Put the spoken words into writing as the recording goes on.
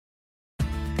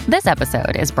This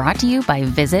episode is brought to you by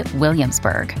Visit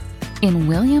Williamsburg. In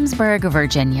Williamsburg,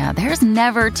 Virginia, there's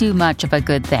never too much of a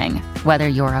good thing. Whether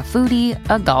you're a foodie,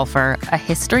 a golfer, a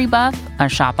history buff, a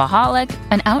shopaholic,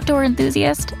 an outdoor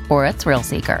enthusiast, or a thrill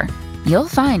seeker, you'll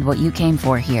find what you came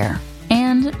for here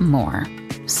and more.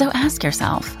 So ask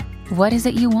yourself, what is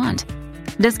it you want?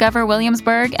 Discover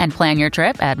Williamsburg and plan your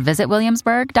trip at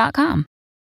visitwilliamsburg.com.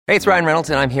 Hey, it's Ryan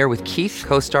Reynolds, and I'm here with Keith,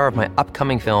 co-star of my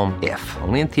upcoming film, If,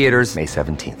 only in theaters May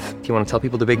 17th. Do you want to tell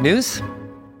people the big news?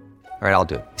 All right, I'll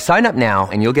do it. Sign up now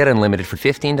and you'll get unlimited for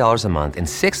 $15 a month and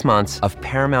 6 months of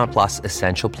Paramount Plus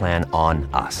Essential Plan on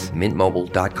us.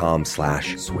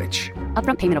 MintMobile.com/switch.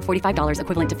 Upfront payment of $45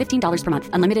 equivalent to $15 per month.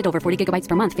 Unlimited over 40 gigabytes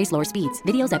per month. Face lower speeds.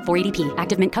 Videos at 480p.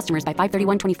 Active Mint customers by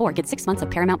 531.24 get 6 months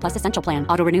of Paramount Plus Essential Plan.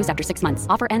 Auto renews after 6 months.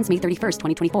 Offer ends May 31st,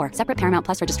 2024. Separate Paramount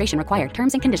Plus registration required.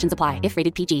 Terms and conditions apply if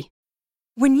rated PG.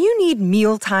 When you need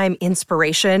mealtime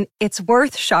inspiration, it's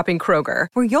worth shopping Kroger,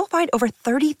 where you'll find over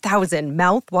 30,000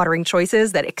 mouth-watering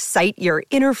choices that excite your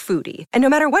inner foodie. And no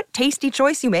matter what tasty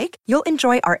choice you make, you'll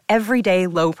enjoy our everyday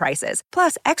low prices,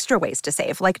 plus extra ways to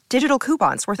save, like digital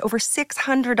coupons worth over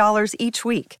 $600 each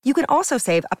week. You can also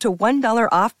save up to $1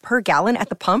 off per gallon at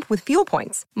the pump with fuel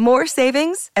points. More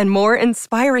savings and more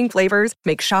inspiring flavors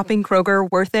make shopping Kroger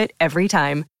worth it every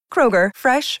time. Kroger,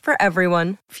 fresh for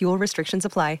everyone. Fuel restrictions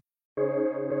apply.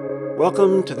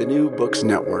 Welcome to the New Books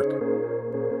Network.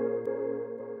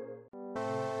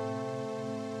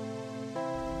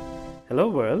 Hello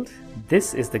world,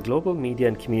 this is the Global Media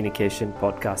and Communication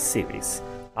podcast series.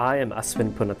 I am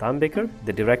Aswin Punathambekar,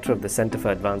 the Director of the Center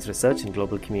for Advanced Research in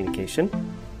Global Communication.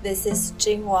 This is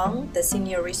Jing Wang, the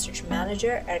Senior Research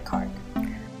Manager at CARG.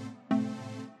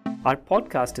 Our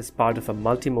podcast is part of a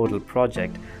multimodal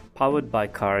project powered by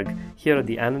CARG here at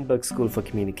the Annenberg School for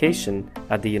Communication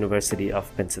at the University of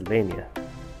Pennsylvania.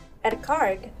 At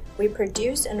CARG, we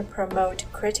produce and promote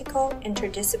critical,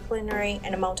 interdisciplinary,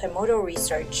 and multimodal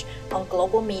research on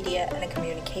global media and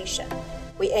communication.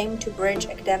 We aim to bridge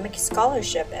academic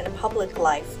scholarship and public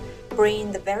life,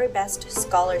 bringing the very best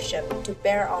scholarship to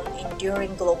bear on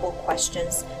enduring global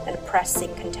questions and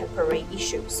pressing contemporary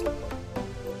issues.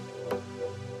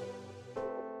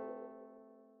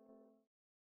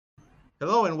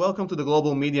 Hello and welcome to the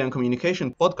Global Media and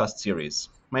Communication podcast series.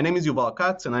 My name is Yuval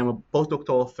Katz and I'm a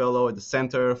postdoctoral fellow at the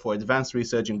Center for Advanced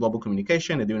Research in Global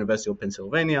Communication at the University of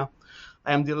Pennsylvania.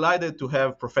 I am delighted to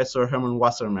have Professor Herman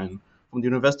Wasserman from the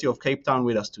University of Cape Town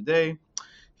with us today.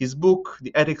 His book,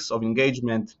 The Ethics of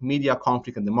Engagement, Media,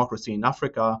 Conflict and Democracy in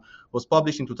Africa, was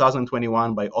published in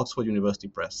 2021 by Oxford University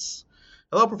Press.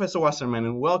 Hello, Professor Wasserman,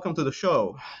 and welcome to the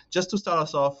show. Just to start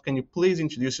us off, can you please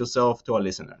introduce yourself to our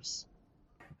listeners?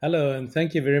 Hello, and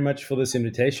thank you very much for this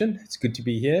invitation. It's good to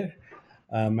be here.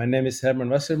 My name is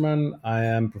Herman Wasserman. I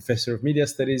am Professor of Media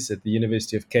Studies at the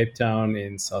University of Cape Town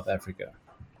in South Africa.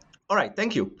 All right,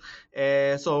 thank you.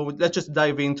 So let's just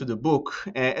dive into the book.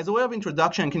 As a way of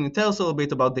introduction, can you tell us a little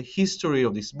bit about the history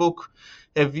of this book?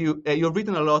 You've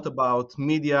written a lot about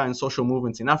media and social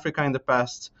movements in Africa in the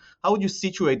past. How would you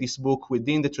situate this book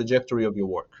within the trajectory of your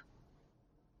work?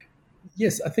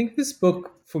 Yes, I think this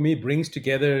book, for me, brings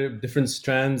together different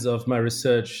strands of my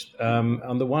research.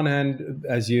 On the one hand,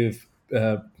 as you've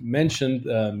mentioned,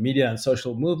 media and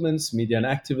social movements, media and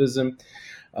activism,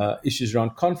 issues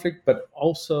around conflict, but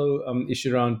also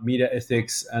issues around media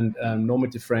ethics and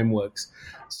normative frameworks.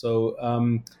 So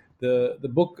the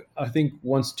book, I think,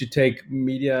 wants to take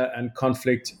media and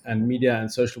conflict and media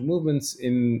and social movements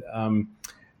in on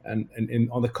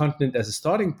the continent as a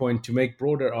starting point to make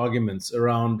broader arguments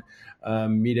around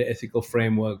media ethical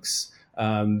frameworks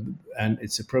and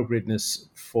its appropriateness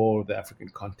for the African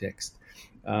context.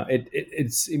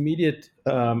 Its immediate,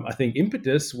 I think,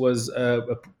 impetus was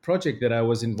a project that I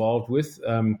was involved with,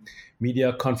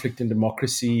 Media, Conflict and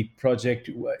Democracy project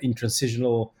in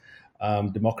transitional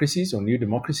democracies or new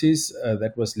democracies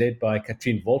that was led by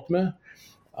Katrien Woltmer.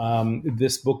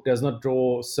 This book does not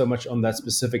draw so much on that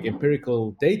specific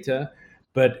empirical data,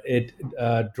 but it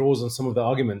draws on some of the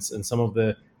arguments and some of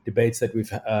the debates that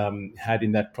we've had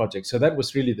in that project. So that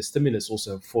was really the stimulus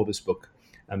also for this book.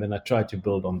 And then I tried to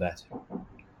build on that.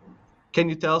 Can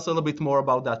you tell us a little bit more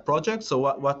about that project? So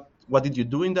what did you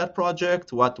do in that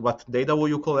project? What data were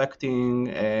you collecting?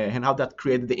 And how that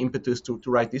created the impetus to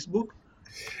write this book?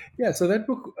 Yeah, so that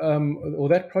book or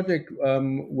that project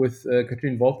with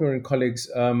Katrien Woltmer and colleagues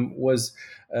was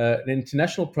an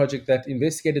international project that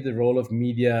investigated the role of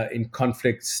media in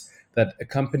conflicts that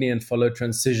accompany and follow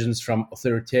transitions from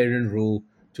authoritarian rule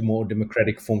to more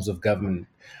democratic forms of government.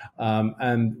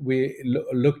 And we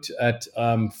looked at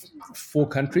 4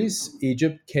 countries: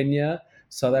 Egypt, Kenya,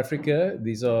 South Africa.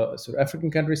 These are sort of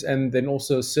African countries, and then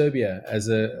also Serbia as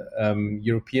a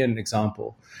European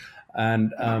example.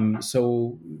 And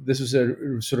so this was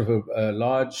a sort of a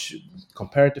large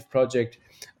comparative project.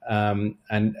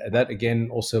 And that again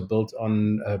also built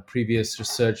on previous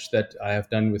research that I have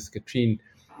done with Katrine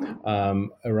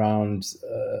around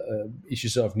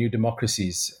issues of new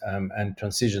democracies and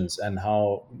transitions, and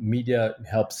how media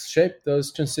helps shape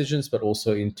those transitions, but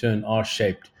also in turn are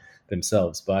shaped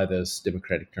themselves by those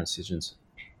democratic transitions.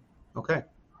 Okay.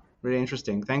 Really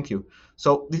interesting. Thank you.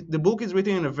 So the book is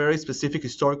written in a very specific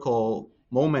historical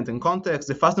moment and context,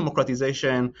 the fast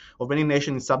democratization of many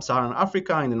nations in sub-Saharan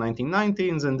Africa in the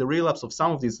 1990s and the relapse of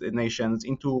some of these nations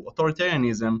into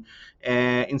authoritarianism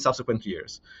in subsequent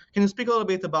years. Can you speak a little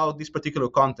bit about this particular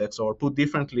context, or put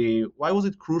differently, why was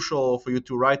it crucial for you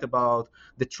to write about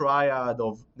the triad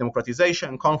of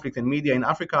democratization, conflict, and media in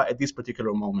Africa at this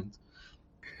particular moment?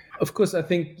 Of course, I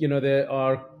think, there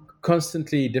are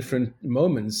constantly different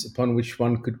moments upon which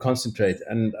one could concentrate.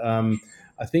 And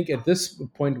I think at this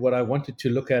point, what I wanted to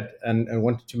look at and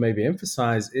wanted to maybe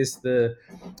emphasize is the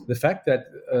fact that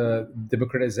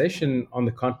democratization on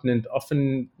the continent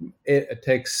often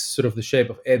takes sort of the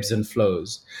shape of ebbs and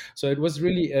flows. So it was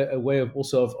really a way of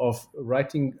also of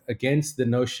writing against the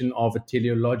notion of a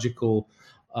teleological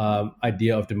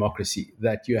idea of democracy,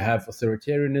 that you have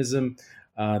authoritarianism.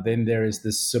 Then there is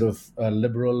this sort of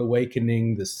liberal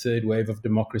awakening, this third wave of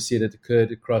democracy that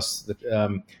occurred across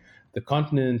the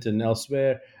continent and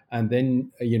elsewhere. And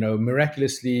then,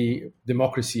 miraculously,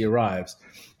 democracy arrives.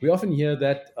 We often hear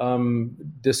that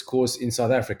discourse in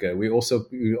South Africa. We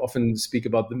often speak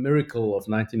about the miracle of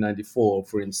 1994,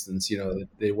 for instance, that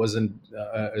there wasn't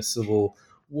a civil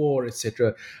war,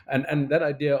 etc. And that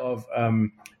idea of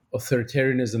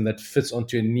authoritarianism that fits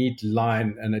onto a neat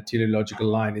line and a teleological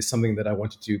line is something that I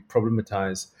wanted to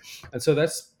problematize. And so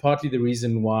that's partly the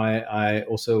reason why I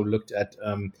also looked at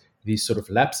these sort of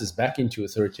lapses back into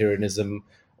authoritarianism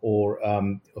or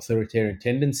authoritarian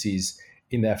tendencies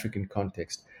in the African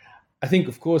context. I think,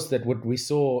 of course, that what we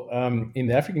saw in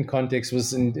the African context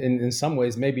was in some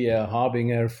ways maybe a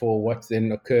harbinger for what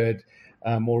then occurred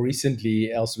more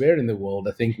recently elsewhere in the world.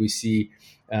 I think we see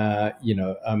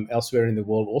elsewhere in the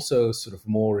world also sort of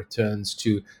more returns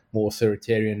to more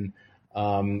authoritarian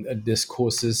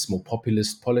discourses, more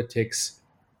populist politics.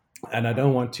 And I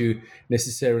don't want to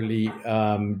necessarily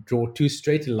draw too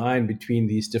straight a line between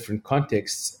these different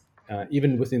contexts.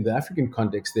 Even within the African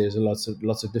context, there's lots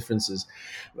of differences.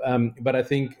 But I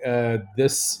think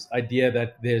this idea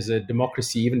that there's a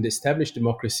democracy, even the established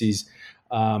democracies,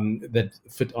 that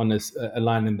fit on a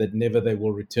line and that never they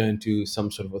will return to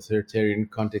some sort of authoritarian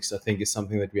context, I think is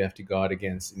something that we have to guard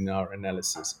against in our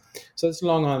analysis. So it's a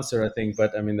long answer, I think,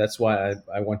 but I mean, that's why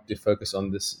I wanted to focus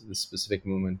on this specific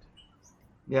moment.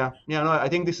 Yeah, no, I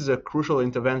think this is a crucial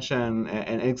intervention,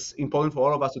 and it's important for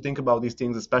all of us to think about these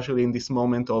things, especially in this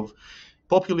moment of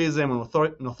populism and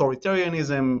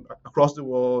authoritarianism across the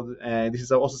world. This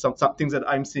is also some things that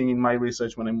I'm seeing in my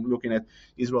research when I'm looking at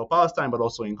Israel-Palestine, but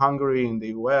also in Hungary, in the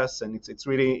US, and it's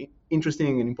really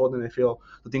interesting and important, I feel,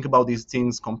 to think about these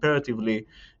things comparatively.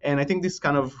 And I think this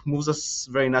kind of moves us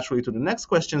very naturally to the next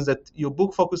questions, that your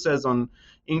book focuses on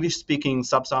English-speaking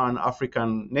sub-Saharan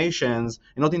African nations,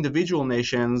 and not individual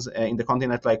nations in the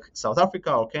continent like South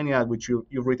Africa or Kenya, which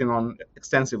you've written on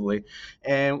extensively.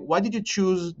 And why did you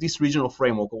choose this regional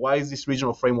framework? Or why is this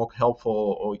regional framework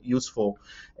helpful or useful?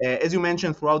 As you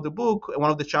mentioned throughout the book,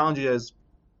 one of the challenges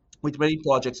with many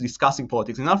projects discussing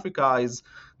politics in Africa is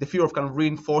the fear of kind of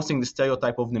reinforcing the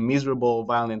stereotype of the miserable,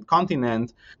 violent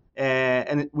continent,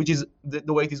 and which is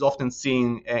the way it is often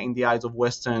seen in the eyes of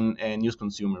Western news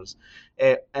consumers.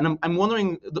 And I'm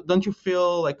wondering, don't you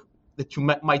feel like that you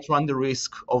might run the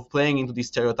risk of playing into this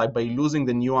stereotype by losing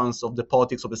the nuance of the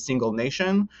politics of a single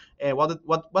nation?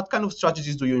 What kind of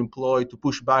strategies do you employ to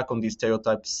push back on these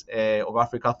stereotypes of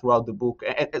Africa throughout the book?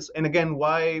 And again,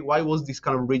 why was this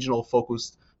kind of regional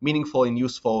focus meaningful and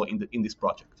useful in this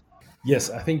project?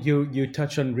 Yes, I think you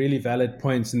touch on really valid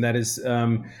points, and that is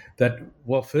that,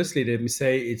 well, firstly, let me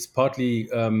say it's partly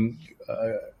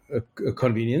a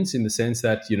convenience in the sense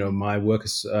that, my work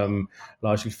is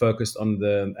largely focused on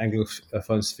the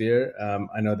Anglophone sphere.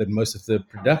 I know that most of the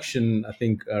production, I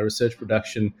think research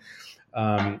production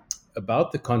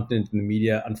about the continent in the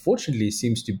media, unfortunately,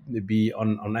 seems to be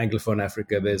on Anglophone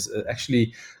Africa. There's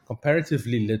actually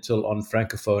comparatively little on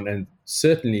Francophone, and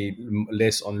certainly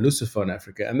less on Lusophone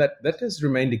Africa. And that has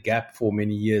remained a gap for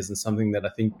many years, and something that I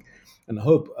think and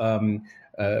hope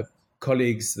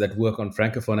colleagues that work on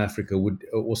Francophone Africa would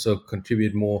also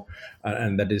contribute more,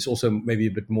 and that is also maybe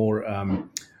a bit more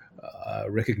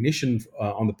recognition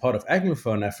on the part of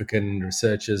Anglophone African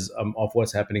researchers of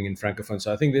what's happening in Francophone.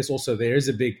 So I think there is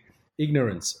a big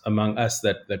ignorance among us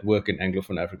that work in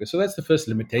Anglophone Africa. So that's the first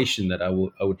limitation that I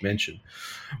would mention.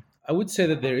 I would say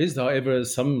that there is, however,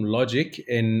 some logic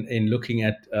in looking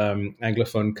at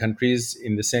Anglophone countries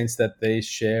in the sense that they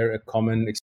share a common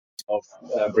experience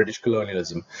of British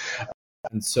colonialism.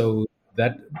 And so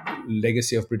that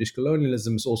legacy of British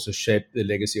colonialism has also shaped the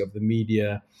legacy of the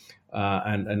media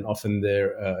and often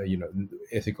their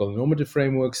ethical and normative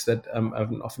frameworks that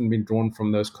have often been drawn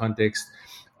from those contexts.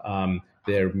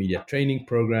 Their media training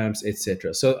programs,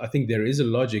 etc. So I think there is a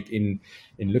logic in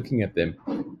looking at them,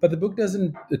 but the book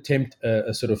doesn't attempt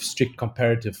a sort of strict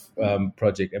comparative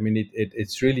project. I mean,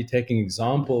 it's really taking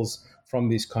examples from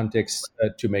these contexts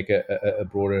to make a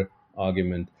broader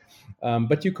argument.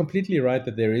 But you're completely right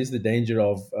that there is the danger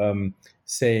of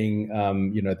saying,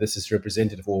 this is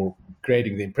representative, or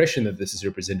creating the impression that this is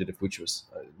representative, which was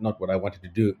not what I wanted to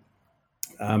do.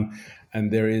 And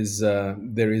there is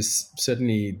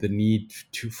certainly the need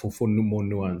for more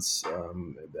nuance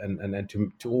and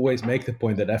to always make the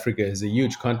point that Africa is a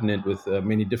huge continent with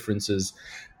many differences,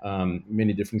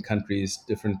 many different countries,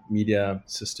 different media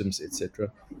systems,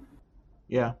 etc.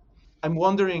 Yeah. I'm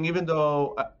wondering, even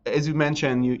though, as you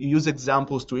mentioned, you use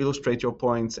examples to illustrate your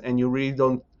points and you really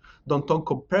don't talk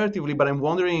comparatively, but I'm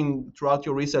wondering, throughout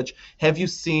your research, have you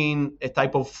seen a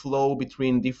type of flow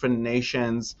between different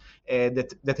nations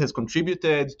that has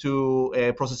contributed to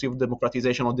a process of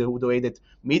democratization, or the way that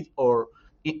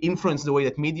influence the way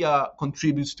that media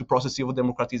contributes to process of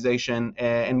democratization?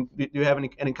 And do you have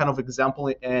any kind of example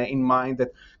in mind that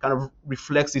kind of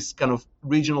reflects this kind of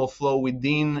regional flow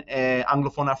within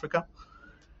Anglophone Africa?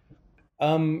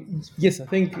 Yes, I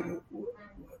think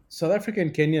South Africa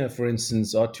and Kenya, for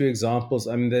instance, are two examples.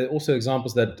 I mean, there are also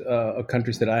examples that are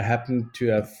countries that I happen to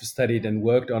have studied and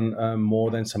worked on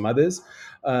more than some others.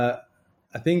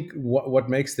 I think what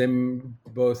makes them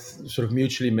both sort of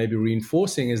mutually maybe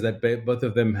reinforcing is that both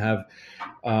of them have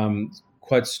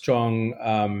quite strong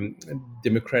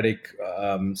democratic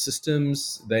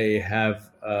systems. They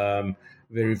have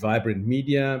very vibrant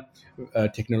media,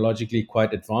 technologically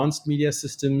quite advanced media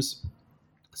systems.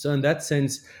 So in that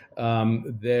sense,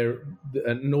 they're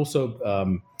and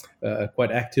also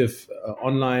quite active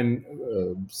online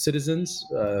citizens,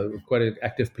 quite an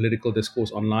active political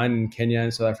discourse online in Kenya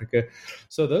and South Africa.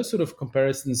 So those sort of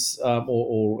comparisons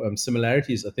or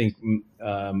similarities, I think,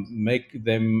 make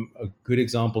them good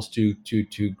examples to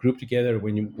group together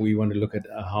when we want to look at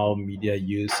how media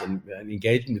use and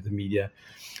engagement with the media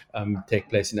take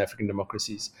place in African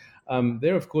democracies.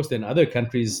 There are, of course, then other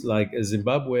countries like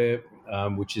Zimbabwe,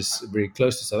 which is very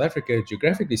close to South Africa,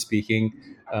 geographically speaking,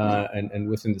 and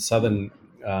within the southern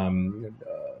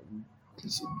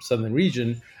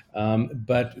region,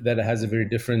 but that has a very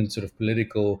different sort of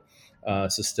political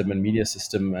system and media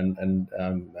system, and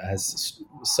has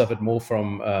suffered more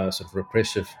from sort of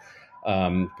repressive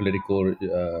political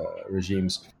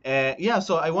regimes.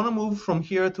 So I want to move from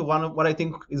here to one of what I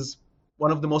think is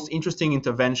one of the most interesting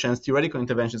theoretical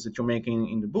interventions that you're making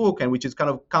in the book, and which is kind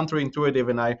of counterintuitive,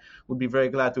 and I would be very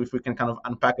glad if we can kind of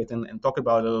unpack it and talk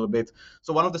about it a little bit.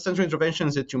 So one of the central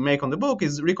interventions that you make on the book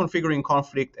is reconfiguring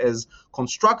conflict as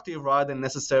constructive rather than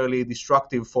necessarily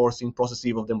destructive force in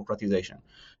processes of democratization.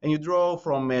 And you draw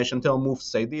from Chantal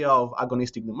Mouffe's idea of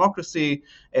agonistic democracy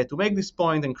to make this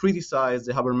point and criticize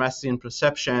the Habermasian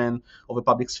perception of a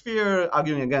public sphere,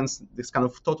 arguing against this kind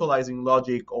of totalizing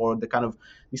logic, or the kind of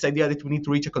this idea that we need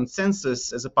to reach a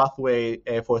consensus as a pathway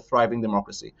for a thriving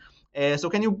democracy. So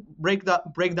can you break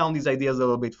down these ideas a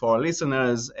little bit for our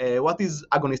listeners? What is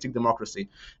agonistic democracy?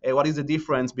 What is the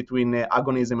difference between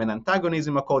agonism and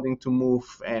antagonism according to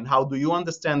Mouffe? And how do you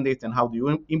understand it? And how do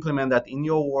you implement that in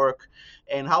your work?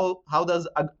 And how does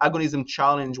agonism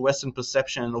challenge Western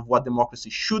perception of what democracy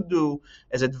should do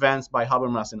as advanced by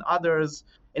Habermas and others?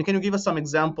 And can you give us some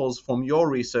examples from your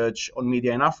research on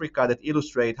media in Africa that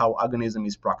illustrate how agonism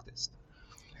is practiced?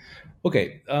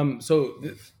 Okay, so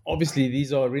obviously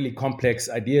these are really complex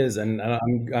ideas, and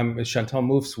Chantal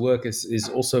Mouffe's work is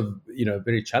also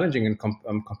very challenging and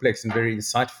complex and very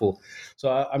insightful.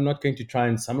 So I'm not going to try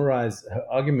and summarize her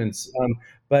arguments,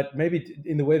 but maybe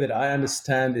in the way that I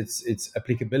understand its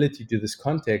applicability to this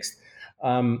context.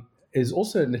 Is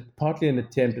also partly an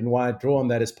attempt, and why I draw on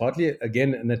that is partly,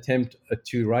 again, an attempt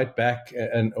to write back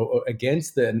or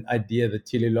against the idea, the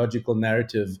teleological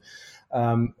narrative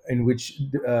in which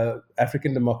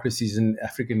African democracies and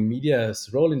African media's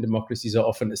role in democracies are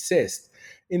often assessed,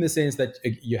 in the sense that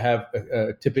you have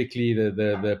typically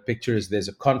the picture is there's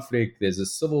a conflict, there's a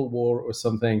civil war or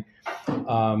something,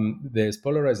 there's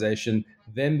polarization,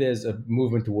 then there's a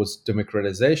movement towards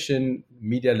democratization,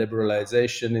 media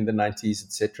liberalization in the 90s,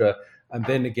 etc. And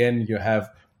then again, you have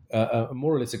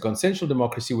more or less a consensual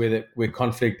democracy where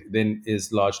conflict then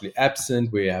is largely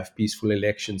absent, where you have peaceful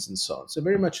elections and so on. So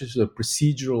very much a sort of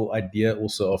procedural idea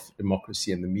also of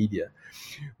democracy and the media.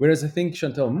 Whereas I think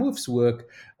Chantal Mouffe's work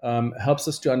helps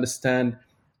us to understand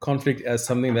conflict as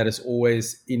something that is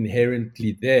always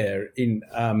inherently there, in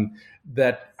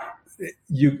that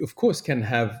you, of course, can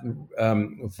have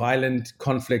violent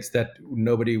conflicts that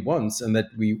nobody wants and that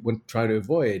we would try to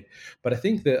avoid. But I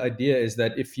think the idea is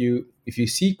that if you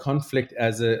see conflict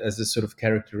as a sort of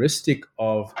characteristic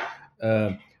of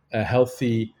a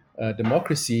healthy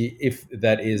democracy, if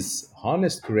that is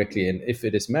harnessed correctly and if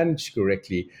it is managed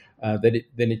correctly, then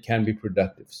it can be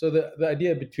productive. So the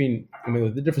idea between,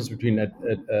 the difference between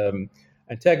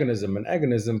antagonism and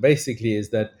agonism basically is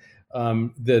that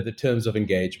the terms of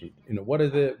engagement. What are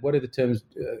the terms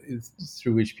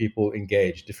through which people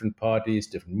engage? Different parties,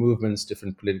 different movements,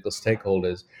 different political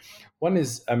stakeholders. One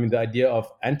is, the idea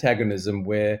of antagonism,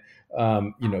 where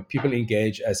people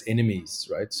engage as enemies,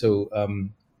 right? So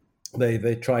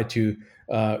they try to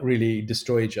really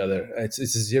destroy each other. It's a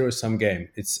zero-sum game.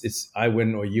 It's I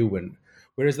win or you win.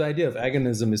 Whereas the idea of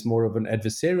agonism is more of an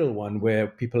adversarial one, where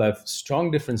people have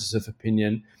strong differences of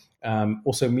opinion,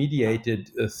 also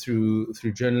mediated through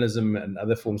journalism and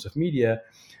other forms of media,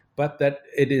 but that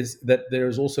there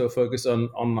is also a focus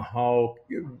on how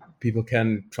people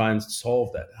can try and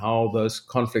solve that, how those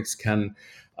conflicts can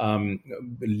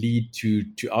lead to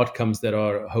outcomes that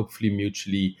are hopefully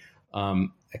mutually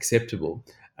acceptable.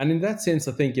 And in that sense,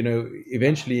 I think,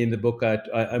 eventually in the book,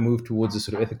 I moved towards a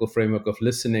sort of ethical framework of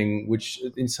listening, which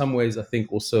in some ways I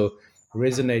think also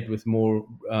resonate with more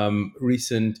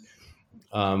recent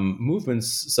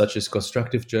movements such as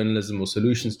constructive journalism or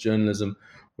solutions journalism,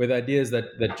 where the idea is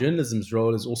that journalism's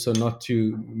role is also not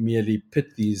to merely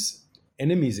pit these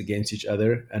enemies against each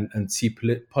other and see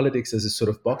politics as a sort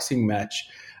of boxing match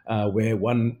where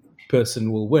one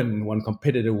person will win, one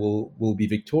competitor will be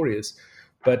victorious,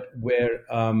 but where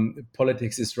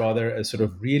politics is rather a sort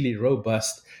of really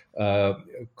robust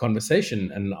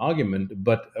conversation and argument,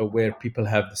 but where people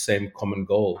have the same common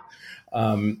goal,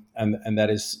 and that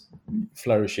is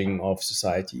flourishing of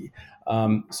society.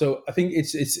 So I think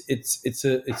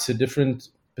it's a different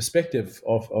perspective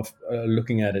of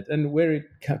looking at it, and where it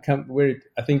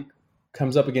I think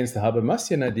comes up against the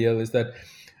Habermasian ideal is that,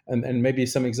 and maybe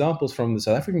some examples from the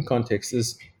South African context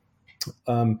is,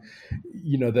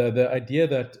 the idea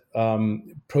that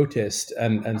protest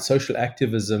and social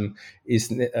activism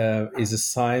is a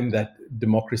sign that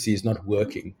democracy is not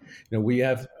working.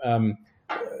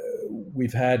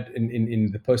 We've had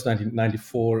in the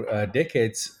post-1994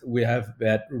 decades, we have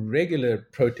had regular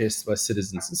protests by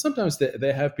citizens, and sometimes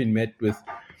they have been met with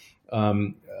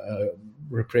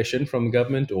repression from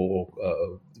government or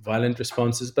violent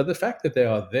responses. But the fact that they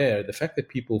are there, the fact that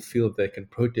people feel they can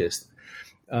protest,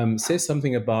 says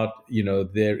something about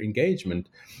their engagement,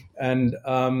 and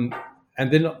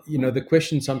then the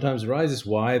question sometimes arises: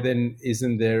 why then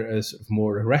isn't there a sort of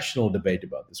more rational debate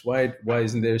about this? Why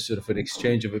isn't there sort of an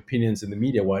exchange of opinions in the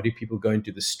media? Why do people go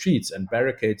into the streets and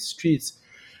barricade streets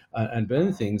and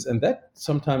burn things? And that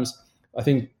sometimes I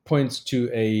think points to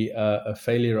a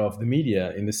failure of the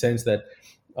media, in the sense that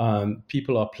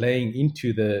people are playing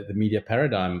into the media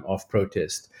paradigm of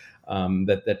protest.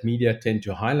 That media tend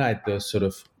to highlight those sort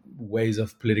of ways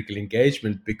of political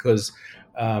engagement because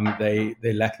they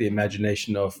lack the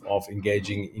imagination of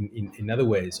engaging in other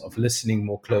ways, of listening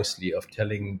more closely, of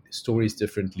telling stories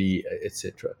differently,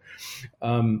 etc.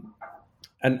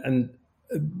 And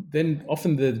then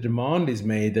often the demand is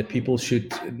made that people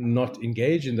should not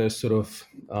engage in those sort of,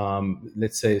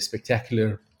 let's say,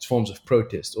 spectacular forms of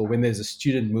protest, or when there's a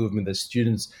student movement, the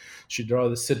students should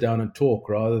rather sit down and talk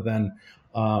rather than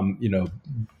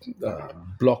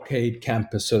blockade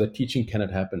campus so that teaching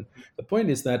cannot happen. The point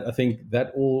is that I think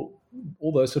that all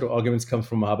those sort of arguments come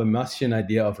from a Habermasian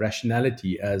idea of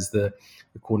rationality as the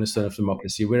cornerstone of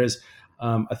democracy, whereas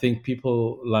I think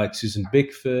people like Susan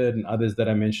Bickford and others that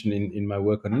I mentioned in my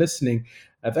work on listening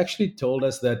have actually told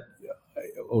us that,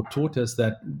 or taught us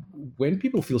that, when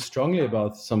people feel strongly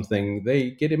about something,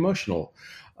 they get emotional.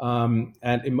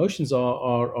 And emotions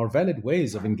are valid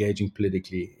ways of engaging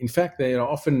politically. In fact, they are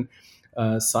often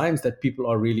signs that people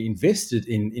are really invested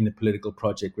in a political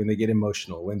project when they get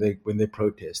emotional, when they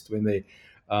protest, when they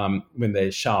when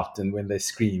they shout and when they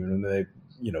scream and when they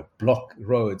block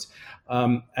roads,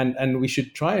 and we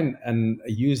should try and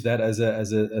use that as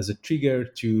a trigger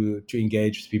to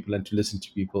engage with people and to listen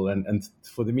to people, and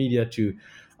for the media to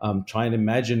try and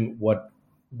imagine what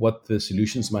the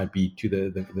solutions might be to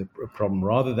the problem,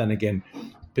 rather than again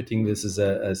pitting this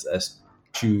as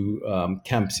two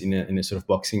camps in a sort of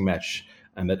boxing match,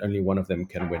 and that only one of them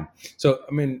can win. So,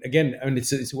 I mean, again,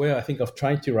 it's a way, I think, of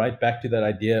trying to write back to that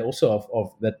idea also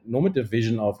of that normative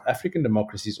vision of African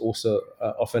democracies, also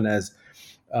often as,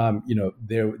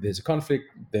 there's a conflict,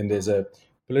 then there's a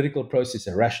political process,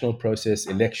 a rational process,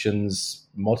 elections,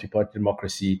 multi-party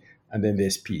democracy, and then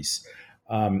there's peace.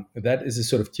 That is a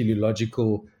sort of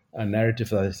teleological narrative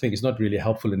that I think is not really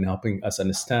helpful in helping us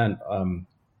understand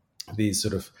these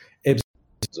sort of ebbs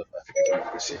of African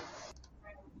democracy.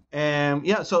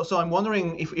 So I'm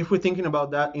wondering if we're thinking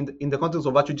about that in the context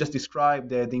of what you just described,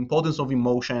 the importance of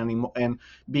emotion and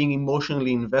being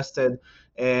emotionally invested.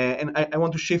 And I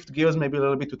want to shift gears maybe a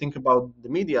little bit to think about the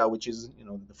media, which is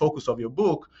the focus of your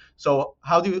book. So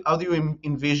how do you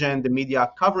envision the media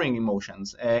covering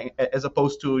emotions as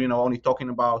opposed to only talking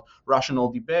about rational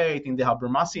debate in the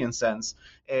Habermasian sense?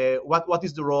 What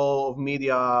is the role of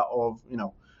media of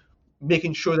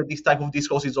making sure that this type of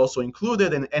discourse is also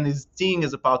included and is seen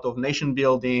as a part of nation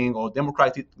building or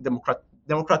democratizing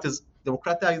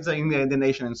the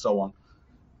nation and so on?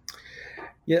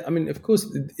 Yeah, I mean, of course,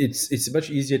 it's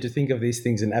much easier to think of these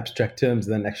things in abstract terms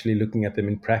than actually looking at them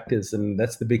in practice. And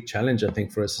that's the big challenge, I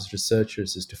think, for us as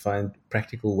researchers, is to find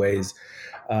practical ways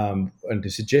and to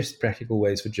suggest practical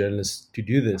ways for journalists to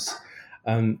do this.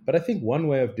 But I think one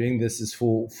way of doing this is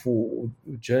for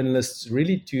journalists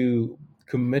really to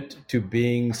commit to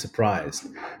being surprised,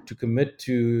 to commit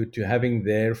to having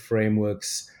their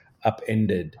frameworks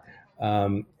upended,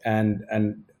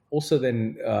 and also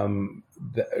then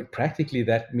practically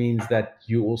that means that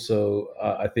you also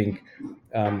I think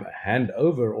hand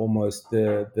over almost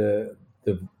the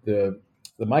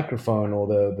microphone or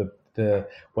the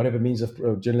whatever means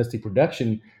of journalistic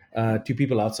production to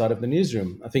people outside of the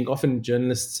newsroom. I think often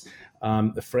journalists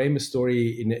frame a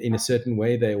story in a certain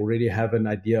way. They already have an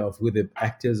idea of who the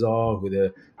actors are, who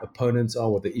the opponents are,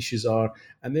 what the issues are,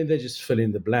 and then they just fill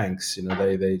in the blanks.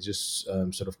 They just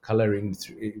sort of coloring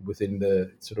within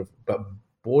the sort of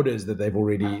borders that they've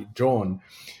already drawn.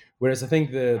 Whereas I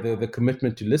think the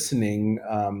commitment to listening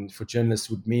for journalists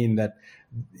would mean that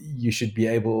you should be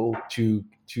able to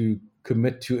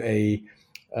commit to a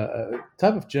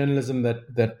type of journalism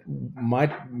that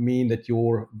might mean that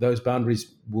those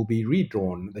boundaries will be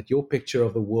redrawn, that your picture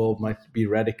of the world might be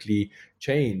radically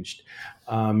changed,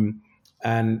 and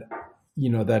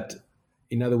that,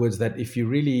 in other words, that if you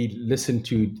really listen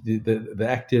to the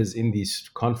actors in these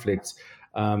conflicts,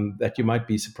 that you might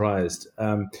be surprised.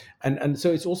 And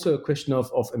so it's also a question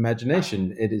of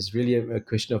imagination. It is really a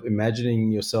question of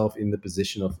imagining yourself in the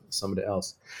position of somebody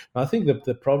else. Now, I think that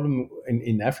the problem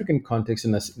in African context,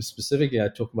 and specifically I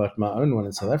talk about my own one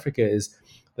in South Africa, is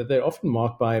that they're often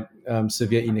marked by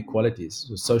severe inequalities,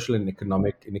 so social and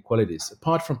economic inequalities,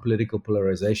 apart from political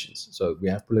polarizations. So we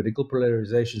have political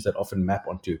polarizations that often map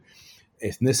onto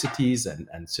ethnicities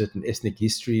and certain ethnic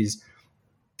histories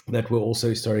that were also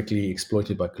historically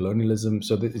exploited by colonialism.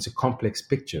 So it's a complex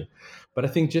picture. But I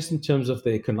think just in terms of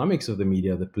the economics of the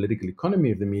media, the political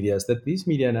economy of the media, is that these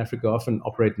media in Africa often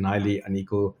operate in highly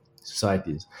unequal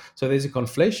societies. So there's a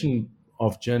conflation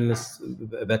of journalists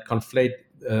that conflate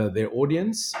their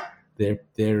audience,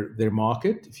 their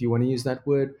market, if you want to use that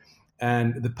word,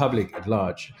 and the public at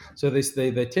large. So they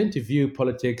tend to view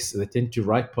politics, they tend to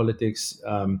write politics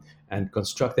and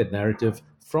construct that narrative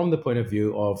from the point of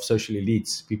view of social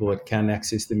elites, people that can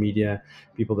access the media,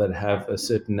 people that have a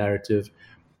certain narrative.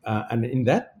 And in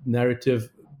that narrative,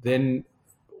 then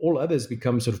all others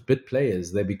become sort of bit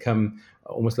players. They become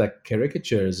almost like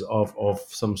caricatures of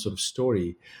some sort of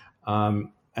story. And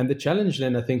the challenge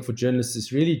then, I think, for journalists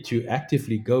is really to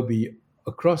actively go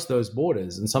across those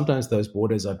borders. And sometimes those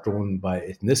borders are drawn by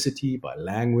ethnicity, by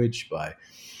language, by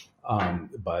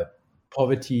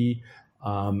poverty,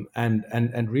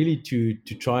 and really to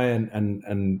try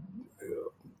and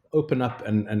open up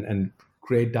and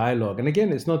create dialogue. And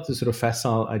again, it's not the sort of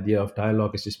facile idea of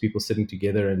dialogue. It's just people sitting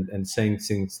together and saying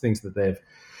things that they've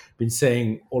been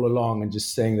saying all along and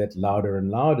just saying that louder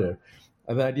and louder.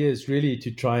 And the idea is really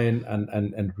to try and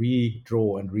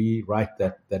redraw and rewrite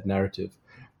that narrative.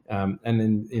 And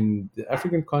in the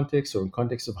African context, or in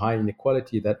context of high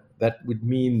inequality, that would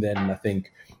mean then, I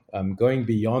think, going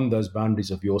beyond those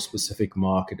boundaries of your specific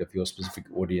market, of your specific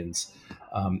audience,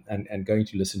 and going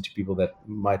to listen to people that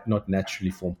might not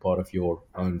naturally form part of your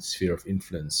own sphere of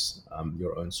influence,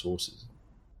 your own sources.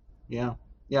 Yeah,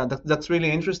 yeah, that's really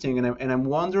interesting, and I'm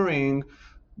wondering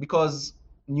because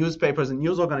newspapers and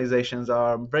news organizations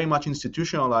are very much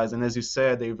institutionalized, and as you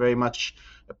said, they're very much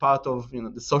a part of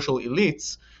the social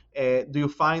elites. Do you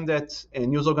find that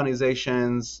news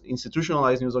organizations,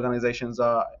 institutionalized news organizations,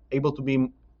 are able to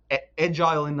be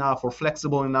agile enough or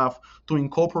flexible enough to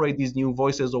incorporate these new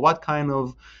voices, or what kind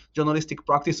of journalistic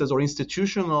practices or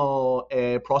institutional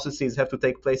processes have to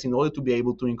take place in order to be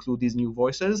able to include these new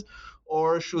voices?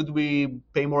 Or should we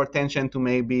pay more attention to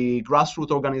maybe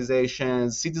grassroots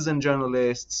organizations, citizen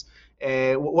journalists?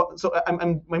 So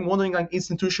I'm wondering, like,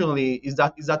 institutionally, is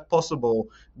that possible?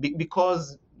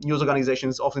 Because news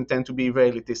organizations often tend to be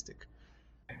very elitistic.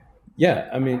 Yeah,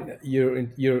 I mean, you're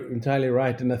entirely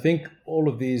right, and I think all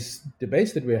of these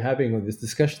debates that we're having, or this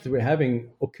discussion that we're having,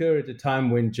 occur at a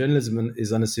time when journalism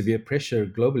is under severe pressure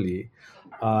globally.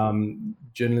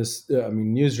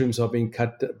 Newsrooms are being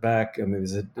cut back. I mean,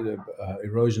 there's a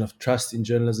erosion of trust in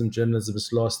journalism. Journalism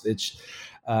has lost its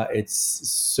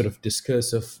sort of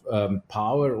discursive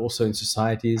power also in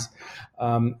societies,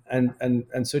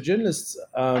 and so journalists,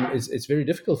 it's very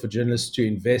difficult for journalists to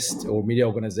invest, or media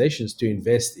organizations to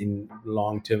invest in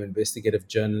long-term investigative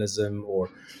journalism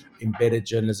or embedded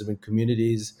journalism in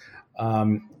communities.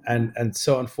 And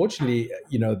so, unfortunately,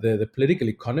 the political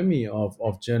economy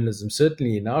of journalism,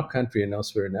 certainly in our country and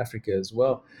elsewhere in Africa as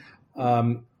well,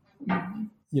 um,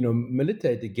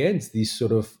 militate against these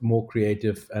sort of more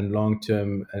creative and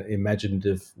long-term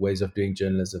imaginative ways of doing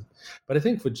journalism. But I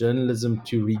think for journalism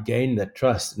to regain that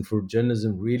trust, and for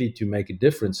journalism really to make a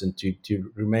difference and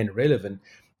to remain relevant,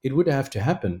 it would have to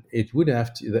happen. It would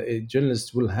have to.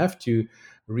 Journalists will have to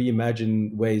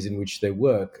reimagine ways in which they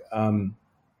work.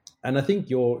 And I think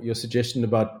your suggestion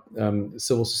about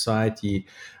civil society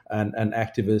and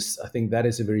activists, I think that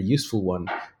is a very useful one,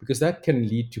 because that can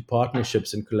lead to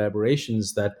partnerships and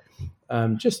collaborations that,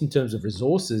 just in terms of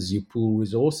resources, you pool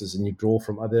resources and you draw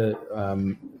from other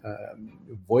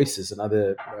voices and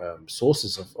other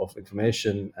sources of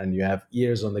information, and you have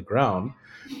ears on the ground.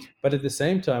 But at the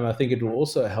same time, I think it will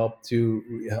also help to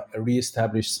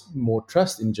reestablish more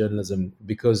trust in journalism,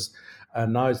 because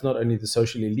now it's not only the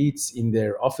social elites in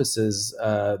their offices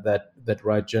that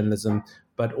write journalism,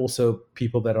 but also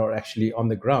people that are actually on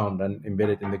the ground and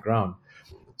embedded in the ground.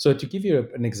 So to give you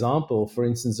an example, for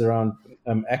instance, around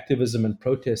activism and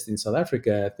protest in South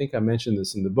Africa, I think I mentioned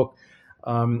this in the book.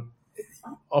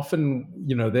 Often,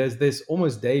 there's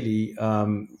almost daily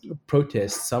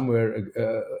protests somewhere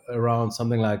around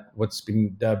something like what's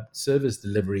been dubbed service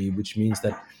delivery, which means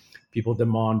that people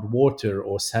demand water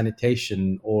or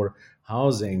sanitation or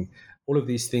housing, all of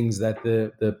these things that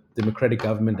the democratic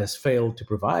government has failed to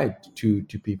provide to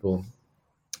people.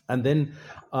 And then,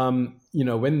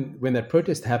 when that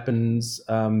protest happens,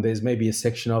 there's maybe a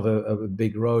section of a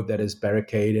big road that is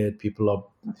barricaded. People are,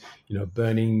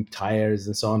 burning tires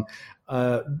and so on.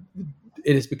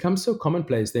 It has become so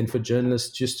commonplace then for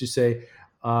journalists just to say,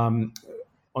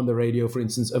 on the radio, for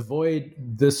instance, avoid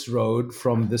this road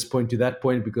from this point to that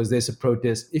point because there's a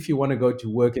protest. If you want to go to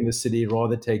work in the city,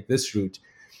 rather take this route,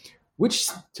 which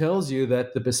tells you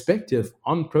that the perspective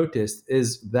on protest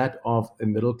is that of a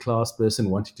middle-class person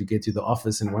wanting to get to the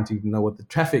office and wanting to know what the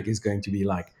traffic is going to be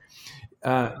like.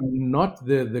 Not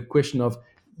the question of,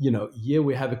 here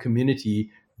we have a community,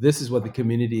 this is what the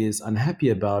community is unhappy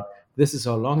about, this is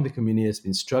how long the community has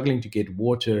been struggling to get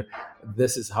water,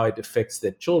 this is how it affects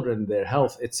their children, their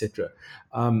health, etc.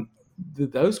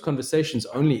 Those conversations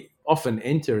only often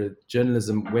enter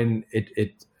journalism when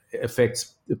it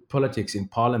affects the politics in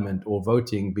parliament or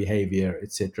voting behavior,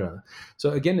 etc.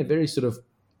 So again, a very sort of,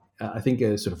 I think,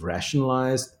 a sort of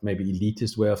rationalized, maybe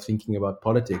elitist way of thinking about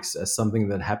politics as something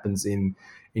that happens in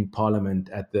parliament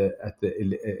at the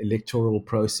electoral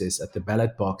process, at the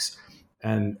ballot box,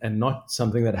 and not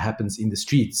something that happens in the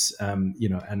streets,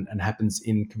 and happens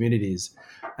in communities.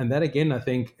 And that again, I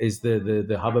think, is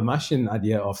the Habermasian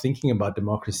idea of thinking about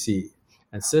democracy,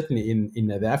 and certainly in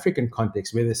the African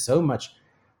context where there's so much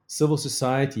civil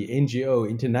society, NGO,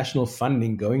 international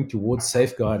funding going towards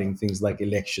safeguarding things like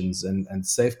elections and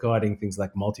safeguarding things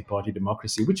like multi-party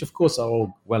democracy, which of course are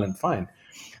all well and fine.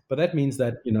 But that means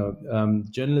that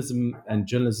journalism and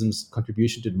journalism's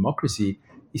contribution to democracy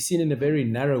is seen in a very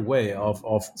narrow way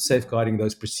of safeguarding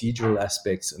those procedural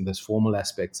aspects and those formal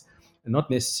aspects, and not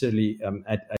necessarily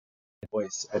at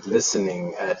voice, at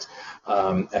listening, at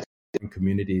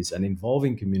communities and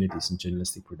involving communities in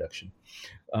journalistic production.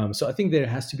 So I think there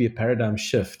has to be a paradigm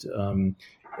shift, and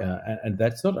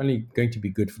that's not only going to be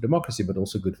good for democracy, but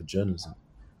also good for journalism.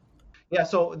 Yeah,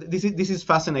 so this is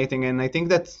fascinating, and I think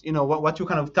that what you're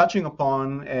kind of touching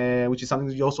upon, which is something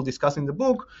that you also discuss in the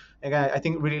book. Again, I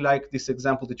think really like this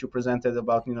example that you presented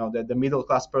about the middle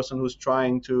class person who's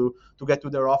trying to get to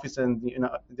their office, and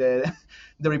the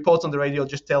reports on the radio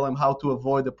just tell them how to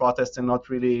avoid the protests and not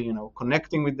really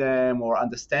connecting with them or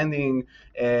understanding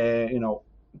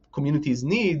communities'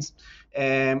 needs.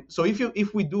 So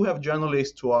if we do have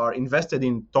journalists who are invested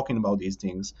in talking about these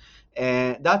things,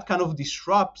 that kind of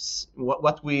disrupts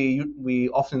what we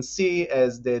often see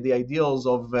as the ideals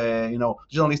of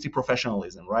journalistic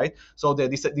professionalism, right? So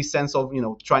this sense of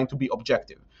trying to be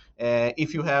objective.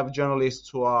 If you have journalists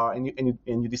who are, and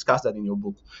you discuss that in your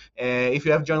book, if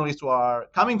you have journalists who are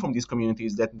coming from these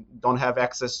communities that don't have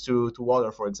access to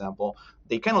water, for example,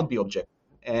 they cannot be objective.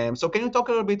 So can you talk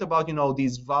a little bit about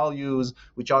these values,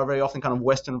 which are very often kind of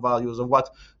Western values of what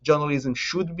journalism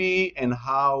should be, and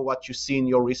how what you see in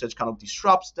your research kind of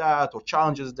disrupts that or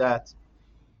challenges that?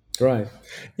 Right.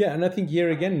 Yeah, and I think here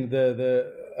again,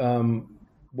 the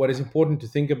what is important to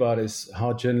think about is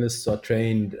how journalists are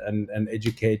trained and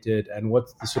educated, and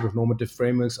what the sort of normative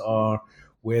frameworks are,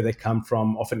 where they come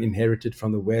from, often inherited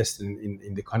from the West, and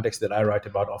in the context that I write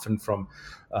about, often from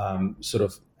sort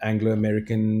of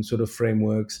Anglo-American sort of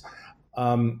frameworks.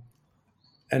 And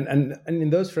in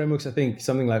those frameworks, I think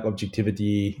something like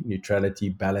objectivity, neutrality,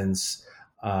 balance,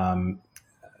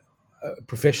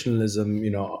 professionalism,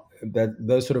 that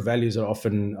those sort of values are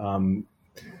often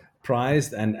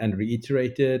prized and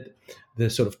reiterated. The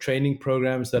sort of training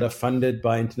programs that are funded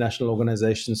by international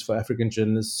organizations for African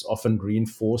journalists often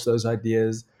reinforce those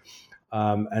ideas.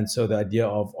 And so the idea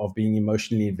of being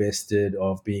emotionally invested,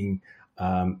 of being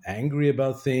angry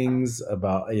about things,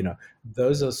 about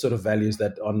those are sort of values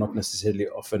that are not necessarily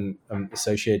often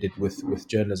associated with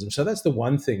journalism. So that's the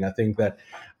one thing I think that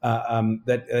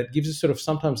gives us sort of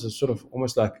sometimes a sort of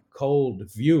almost like cold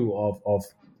view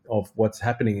of what's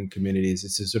happening in communities.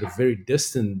 It's a sort of very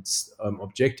distant,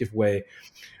 objective way,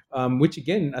 which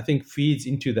again I think feeds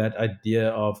into that idea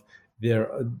of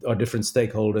there are different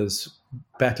stakeholders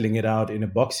battling it out in a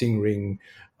boxing ring.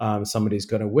 Somebody's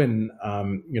going to win,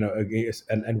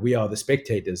 and we are the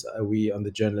spectators. We, on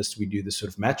the journalists, we do the sort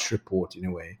of match report in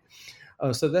a way.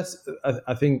 So that's,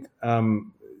 I think,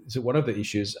 so one of the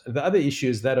issues. The other issue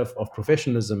is that of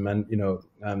professionalism,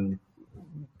 and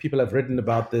people have written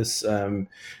about this.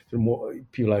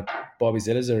 People like Bobby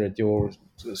Zelizer at your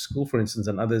school, for instance,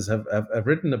 and others have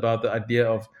written about the idea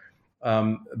of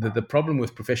the problem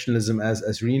with professionalism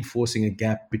as reinforcing a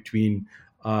gap between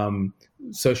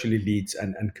social elites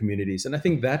and communities. And I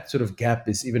think that sort of gap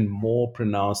is even more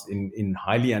pronounced in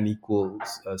highly unequal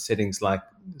settings like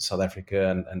South Africa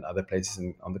and other places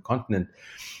on the continent,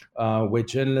 where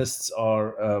journalists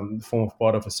are form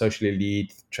part of a social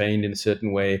elite, trained in a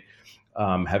certain way,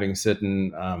 having a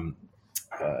certain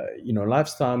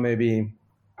lifestyle, maybe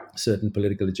certain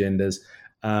political agendas,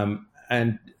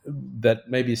 and that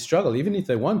maybe struggle, even if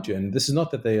they want to. And this is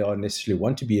not that they are necessarily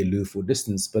want to be aloof or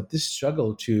distance, but this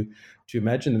struggle to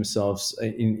imagine themselves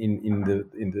in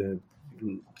the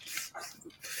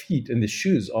feet, in the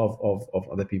shoes of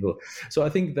other people. So I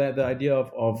think that the idea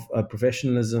of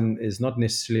professionalism is not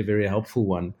necessarily a very helpful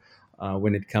one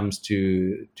when it comes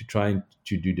to trying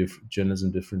to do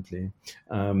journalism differently.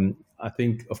 I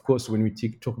think, of course, when we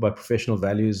talk about professional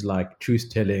values like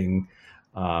truth-telling,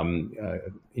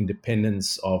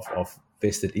 independence of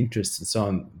vested interests and so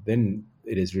on, then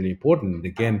it is really important. And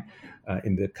again,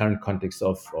 in the current context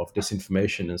of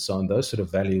disinformation and so on, those sort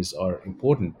of values are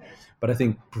important. But I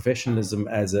think professionalism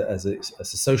as a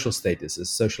social status, as a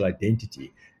social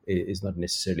identity, is not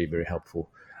necessarily very helpful.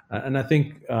 And I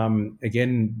think,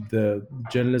 again, the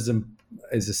journalism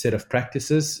is a set of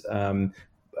practices,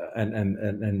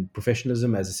 and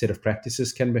professionalism as a set of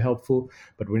practices can be helpful.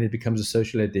 But when it becomes a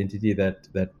social identity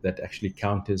that actually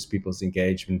counters people's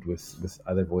engagement with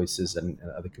other voices and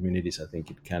other communities, I think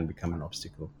it can become an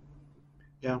obstacle.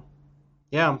 Yeah.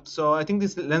 So I think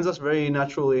this lends us very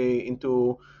naturally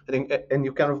into, I think, and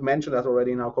you kind of mentioned that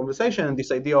already in our conversation,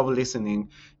 this idea of listening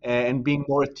and being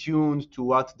more attuned to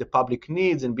what the public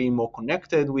needs and being more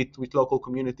connected with local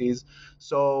communities.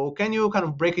 So can you kind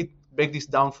of break this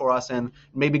down for us and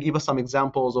maybe give us some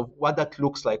examples of what that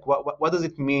looks like? What does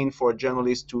it mean for a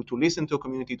journalist to listen to a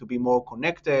community, to be more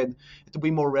connected, to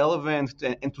be more relevant,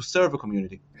 and to serve a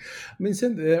community? I mean,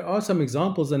 there are some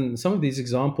examples, and some of these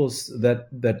examples that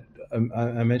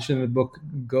I mentioned in the book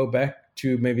go back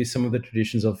to maybe some of the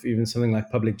traditions of even something like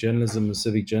public journalism and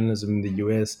civic journalism in the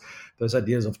US. Those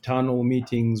ideas of town hall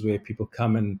meetings where people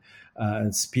come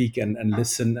and speak and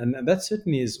listen. And that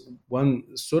certainly is one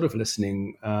sort of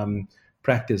listening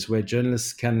practice where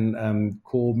journalists can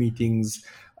call meetings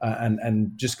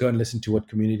and just go and listen to what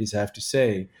communities have to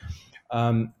say.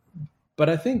 But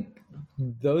I think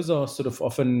those are sort of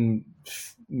often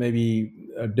maybe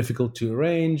difficult to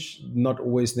arrange, not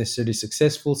always necessarily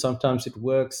successful. Sometimes it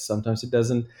works, sometimes it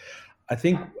doesn't. I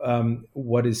think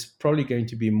what is probably going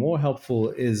to be more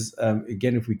helpful is,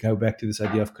 again, if we go back to this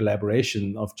idea of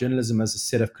collaboration, of journalism as a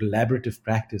set of collaborative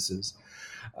practices,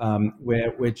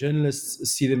 where journalists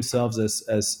see themselves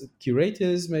as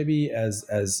curators, maybe as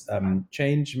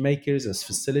change makers, as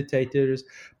facilitators,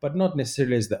 but not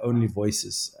necessarily as the only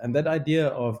voices. And that idea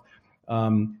of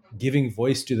giving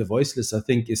voice to the voiceless, I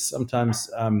think, is sometimes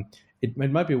it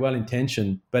might be well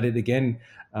intentioned, but it again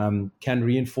can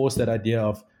reinforce that idea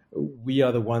of we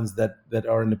are the ones that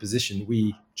are in a position.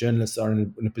 We journalists are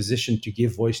in a position to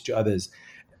give voice to others.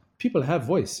 People have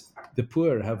voice. The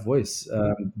poor have voice.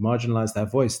 Marginalized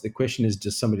have voice. The question is,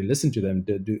 does somebody listen to them?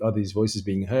 Are these voices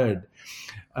being heard?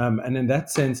 And in that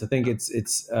sense, I think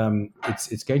it's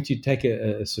going to take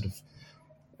a sort of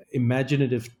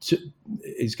imaginative.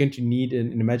 It's going to need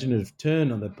an imaginative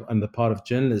turn on the part of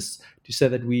journalists to say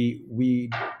that we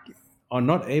are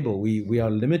not able. We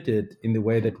are limited in the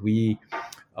way that we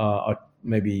are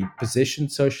maybe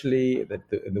positioned socially, that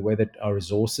the way that the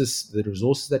resources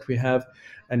that we have,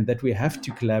 and that we have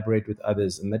to collaborate with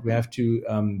others, and that we have to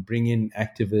bring in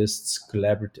activists,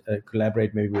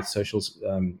 collaborate maybe with social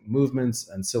movements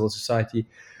and civil society.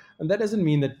 And that doesn't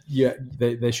mean that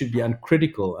they should be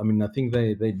uncritical. I mean, I think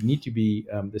they need to be,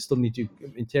 they still need to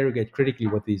interrogate critically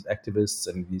what these activists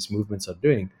and these movements are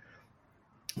doing.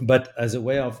 But as a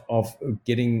way of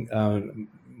getting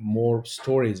more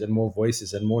stories and more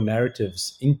voices and more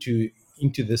narratives into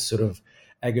this sort of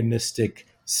agonistic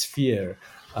sphere,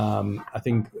 I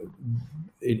think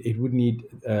it would need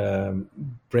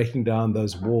breaking down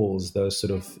those walls, those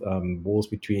sort of walls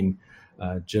between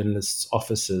journalists'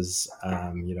 offices,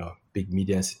 big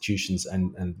media institutions,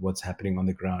 and what's happening on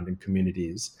the ground in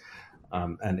communities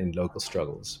and in local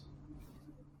struggles.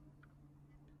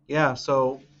 Yeah,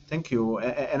 so thank you.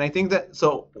 And I think that,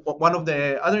 so one of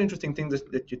the other interesting things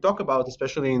that you talk about,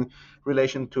 especially in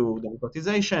relation to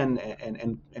democratization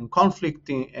and conflict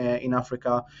in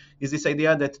Africa, is this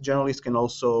idea that journalists can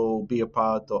also be a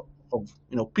part of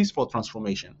peaceful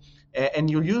transformation.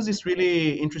 And you use this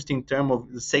really interesting term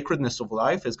of the sacredness of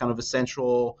life as kind of a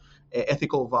central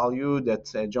ethical value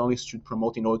that journalists should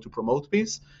promote in order to promote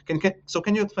peace. Can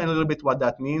you explain a little bit what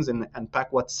that means and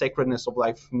unpack what sacredness of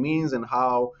life means and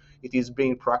how it is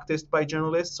being practiced by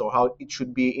journalists, or how it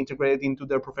should be integrated into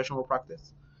their professional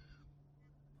practice?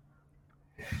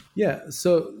 Yeah,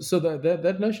 so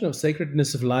that notion of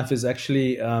sacredness of life is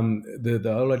actually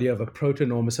the whole idea of a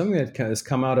proto-norm is something that has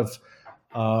come out of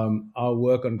our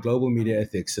work on global media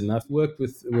ethics. And I've worked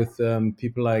with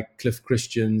people like Cliff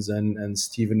Christians and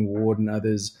Stephen Ward and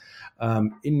others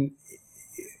in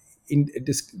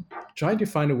this, trying to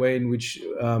find a way in which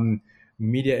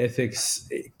media ethics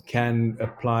can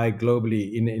apply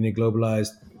globally in a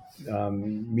globalized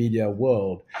media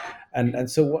world.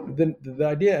 And so what the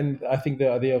idea, and I think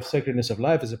the idea of sacredness of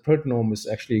life as a proto-norm is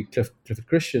actually Cliff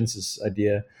Christians'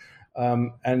 idea.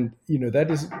 And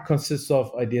that consists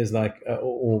of ideas like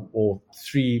or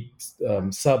three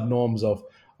sub-norms of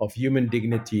human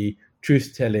dignity,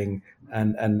 truth-telling,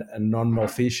 and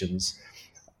non-malfeasance.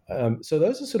 So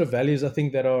those are sort of values I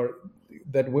think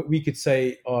that we could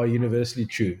say are universally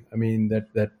true. I mean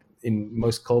that in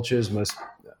most cultures, most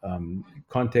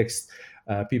contexts,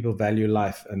 people value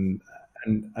life, and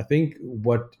I think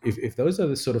if those are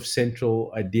the sort of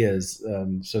central ideas,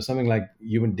 so something like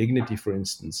human dignity, for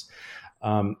instance,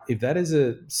 if that is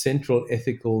a central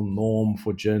ethical norm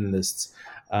for journalists,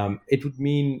 it would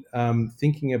mean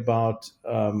thinking about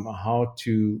how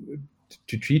to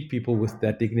treat people with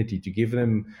that dignity, to give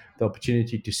them the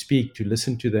opportunity to speak, to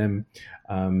listen to them,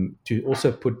 to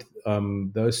also put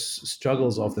those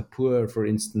struggles of the poor, for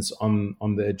instance,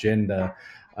 on the agenda,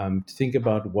 to think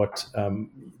about what the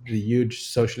huge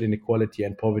social inequality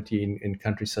and poverty in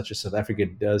countries such as South Africa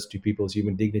does to people's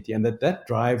human dignity, and that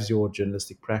drives your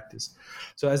journalistic practice.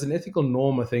 So as an ethical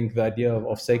norm, I think the idea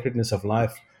of sacredness of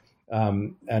life,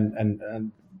 and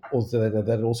also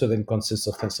that also then consists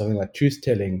of something like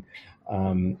truth-telling,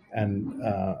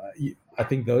 I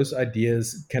think those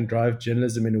ideas can drive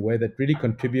journalism in a way that really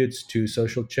contributes to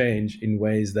social change in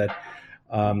ways that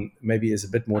maybe is a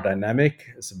bit more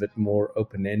dynamic, is a bit more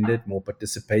open-ended, more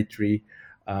participatory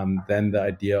than the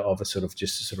idea of a sort of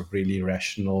really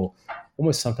rational,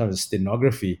 almost sometimes a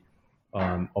stenography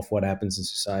of what happens in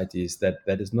societies that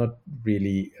is not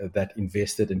really that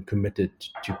invested and committed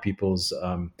to people's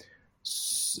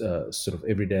sort of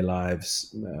everyday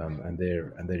lives and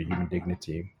their human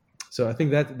dignity. So I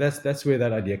think that's where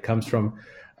that idea comes from,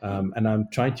 and I'm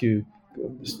trying to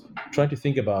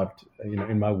think about,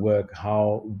 in my work,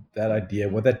 how that idea,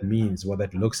 what that means, what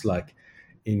that looks like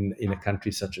in a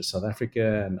country such as South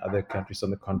Africa and other countries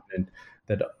on the continent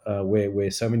that where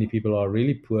so many people are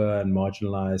really poor and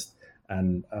marginalized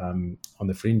and on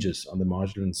the fringes, on the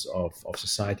margins of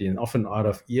society, and often out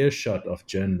of earshot of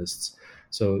journalists.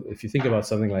 So if you think about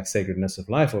something like sacredness of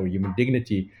life or human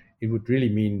dignity, it would really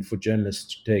mean for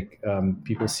journalists to take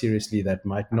people seriously that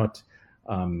might not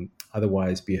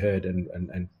otherwise be heard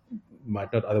and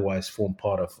might not otherwise form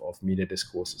part of media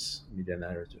discourses, media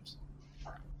narratives.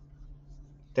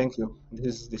 Thank you.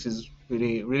 This is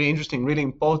really interesting, really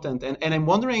important, and I'm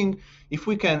wondering if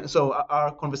we can. So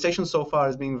our conversation so far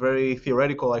has been very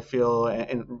theoretical, I feel,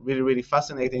 and really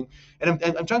fascinating. And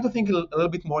I'm trying to think a little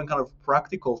bit more in kind of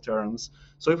practical terms.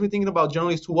 So if we're thinking about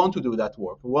journalists who want to do that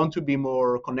work, who want to be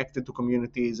more connected to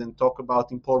communities and talk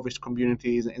about impoverished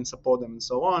communities and support them and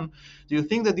so on, do you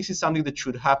think that this is something that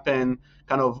should happen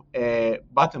kind of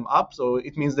bottom up? So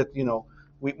it means that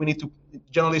we need to,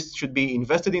 journalists should be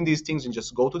invested in these things and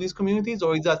just go to these communities,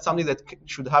 or is that something that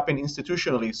should happen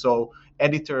institutionally? So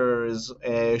editors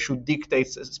should dictate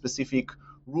specific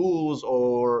rules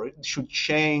or should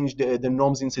change the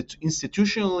norms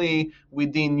institutionally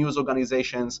within news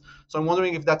organizations. So I'm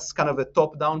wondering if that's kind of a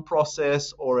top-down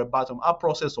process or a bottom-up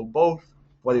process or both.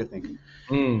 What do you think?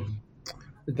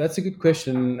 That's a good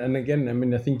question. And again, I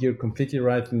mean, I think you're completely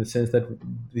right in the sense that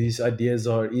these ideas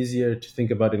are easier to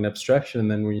think about in abstraction. And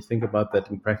then when you think about that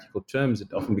in practical terms,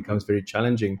 it often becomes very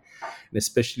challenging, and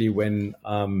especially when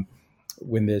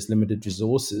there's limited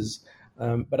resources.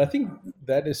 But I think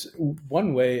that is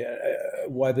one way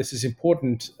why this is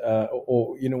important,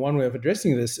 or one way of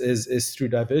addressing this is through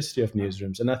diversity of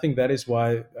newsrooms. And I think that is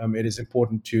why it is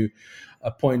important to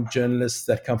appoint journalists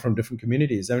that come from different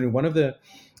communities. I mean, one of the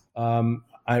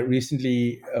I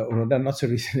recently, or not so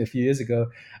recently, a few years ago,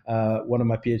 one of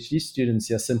my PhD students,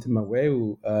 Jacinta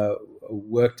Maweu,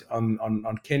 worked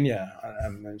on Kenya.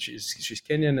 And she's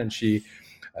Kenyan, and she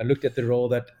looked at the role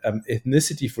that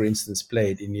ethnicity, for instance,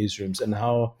 played in newsrooms, and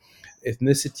how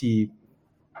ethnicity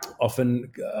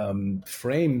often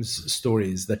frames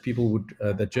stories that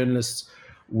that journalists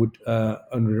would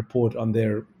only report on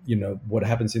their, what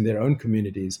happens in their own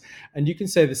communities. And you can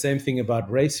say the same thing about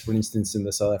race, for instance, in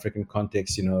the South African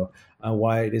context,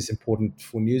 why it is important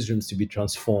for newsrooms to be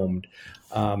transformed.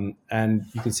 And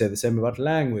you can say the same about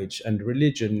language and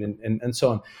religion and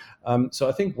so on. So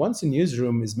I think once a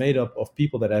newsroom is made up of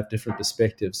people that have different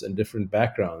perspectives and different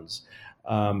backgrounds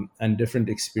and different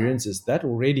experiences, that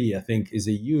already, I think, is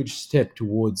a huge step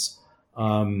towards,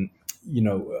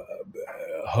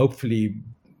 hopefully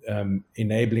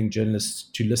enabling journalists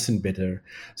to listen better.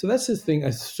 So that's the thing. I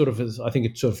think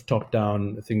it's sort of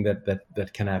top-down thing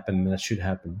that can happen and that should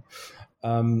happen.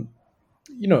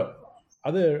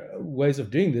 Other ways of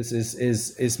doing this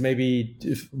is maybe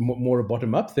more a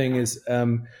bottom-up thing. Is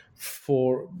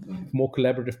for more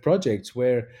collaborative projects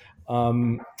where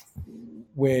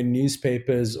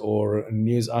newspapers or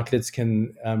news outlets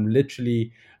can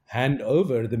literally hand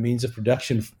over the means of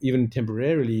production, even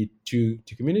temporarily, to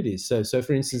communities. So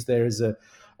for instance, there is a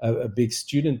big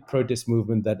student protest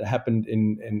movement that happened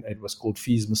in it was called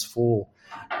Fees Must Fall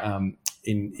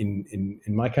in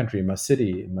my country, in my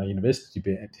city, in my university,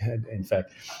 in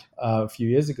fact, a few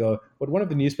years ago. What one of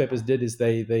the newspapers did is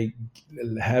they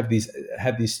had these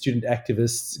student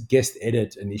activists guest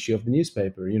edit an issue of the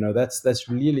newspaper. That's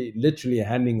really literally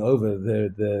handing over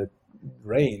the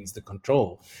reins, the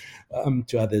control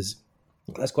to others.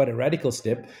 That's quite a radical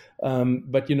step,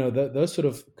 but those sort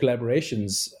of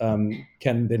collaborations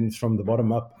can then, from the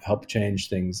bottom up, help change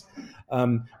things.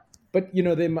 But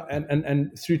they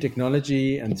and through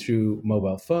technology and through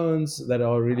mobile phones that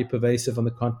are really pervasive on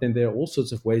the continent, there are all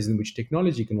sorts of ways in which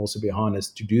technology can also be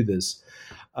harnessed to do this.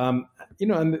 And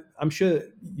I'm sure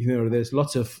there's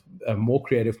lots of more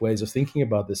creative ways of thinking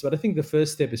about this. But I think the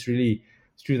first step is really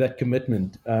through that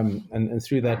commitment and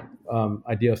through that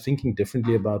idea of thinking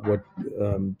differently about what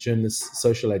journalists'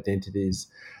 social identity is.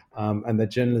 And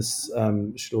that journalists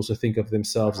should also think of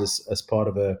themselves as part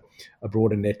of a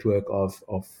broader network of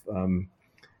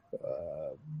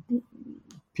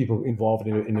people involved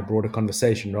in a broader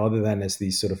conversation, rather than as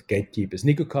these sort of gatekeepers.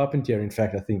 Nico Carpentier, in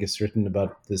fact, I think has written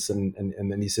about this, and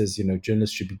then he says,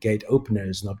 journalists should be gate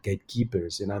openers, not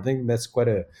gatekeepers. And I think that's quite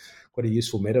a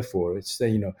useful metaphor. It's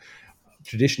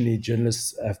traditionally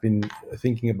journalists have been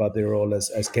thinking about their role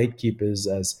as gatekeepers,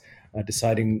 as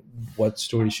deciding what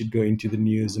stories should go into the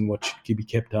news and what should be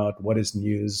kept out, what is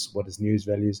news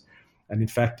values. And in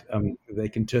fact, they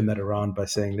can turn that around by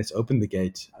saying, let's open the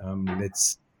gate,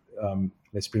 let's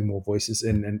let's bring more voices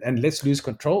in, and let's lose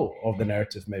control of the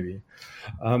narrative. Maybe,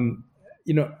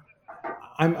 you know,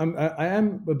 I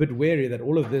am a bit wary that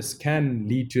all of this can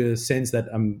lead to a sense that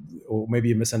or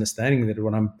maybe a misunderstanding that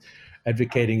what I'm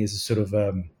advocating is a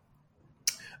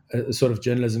sort of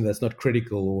journalism that's not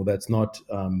critical, or that's not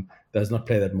does not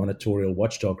play that monitorial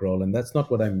watchdog role, and that's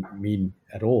not what I mean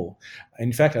at all.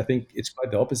 In fact, I think it's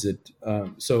quite the opposite.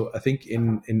 So I think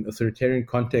in authoritarian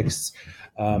contexts,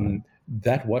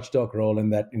 that watchdog role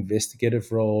and that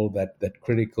investigative role, that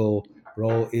critical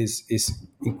role is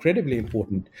incredibly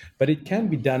important. But it can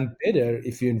be done better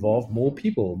if you involve more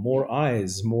people, more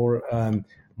eyes,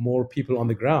 more people on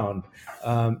the ground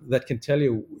that can tell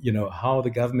you, how the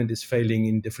government is failing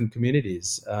in different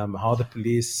communities, how the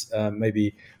police,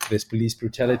 maybe there's police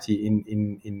brutality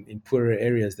in poorer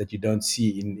areas that you don't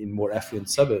see in more affluent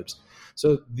suburbs.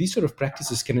 So these sort of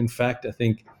practices can, in fact, I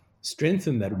think,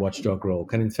 strengthen that watchdog role,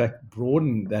 can in fact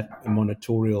broaden that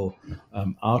monitorial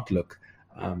outlook.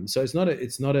 So it's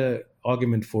not a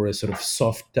argument for a sort of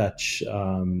soft touch,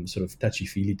 sort of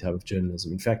touchy-feely type of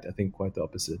journalism. In fact, I think quite the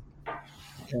opposite.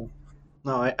 Yeah.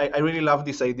 No, I really love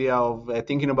this idea of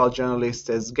thinking about journalists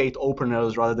as gate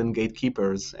openers rather than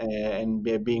gatekeepers, and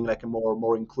being like a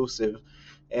more inclusive.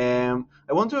 I'm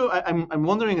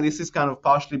wondering, and this is kind of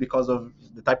partially because of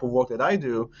the type of work that I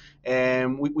do.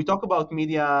 We talk about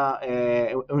media,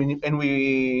 and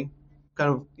we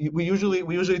usually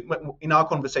in our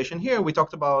conversation here we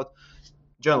talked about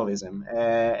journalism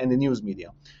and the news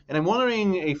media. And I'm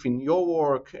wondering if in your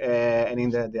work and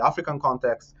in the African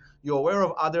context, you're aware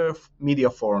of other media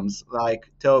forms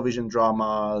like television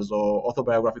dramas or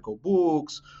autobiographical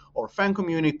books or fan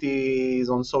communities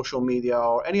on social media,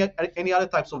 or any other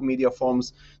types of media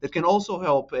forms that can also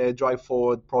help drive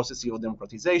forward processes of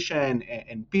democratization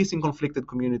and peace in conflicted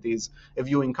communities. Have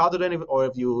you encountered any, or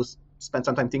have you spent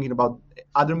some time thinking about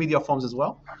other media forms as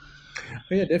well?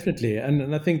 Oh, yeah, definitely.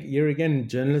 And I think here again,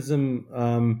 journalism,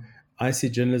 I see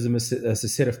journalism as a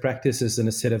set of practices and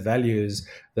a set of values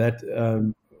that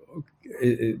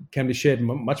it can be shared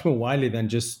much more widely than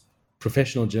just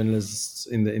professional journalists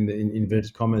in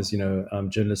inverted commas,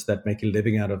 journalists that make a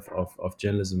living out of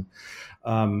journalism.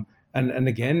 And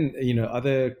again,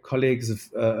 other colleagues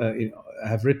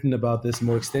have written about this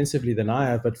more extensively than I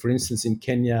have. But for instance, in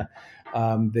Kenya,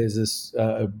 there's this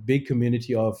a big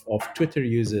community of Twitter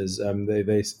users.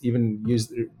 They even use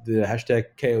the hashtag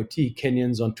KOT,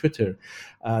 Kenyans on Twitter.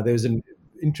 There's an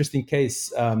interesting case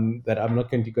that I'm not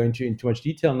going to go into in too much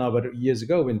detail now, but years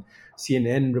ago when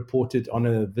CNN reported on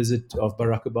a visit of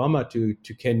Barack Obama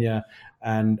to Kenya,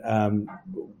 and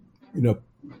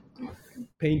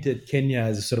painted Kenya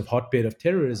as a sort of hotbed of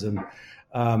terrorism,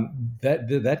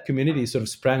 that community sort of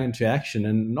sprang into action,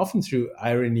 and often through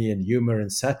irony and humor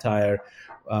and satire,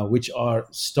 which are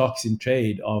stocks in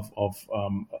trade of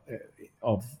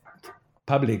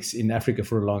publics in Africa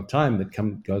for a long time, that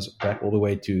goes back all the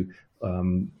way to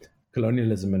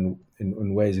colonialism, and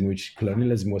in ways in which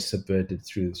colonialism was subverted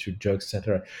through jokes,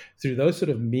 etc. Through those sort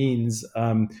of means,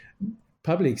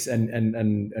 publics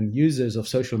and users of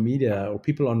social media, or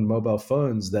people on mobile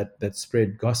phones that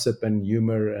spread gossip and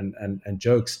humor and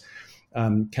jokes,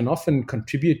 can often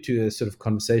contribute to a sort of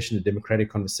conversation, a democratic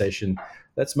conversation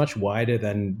that's much wider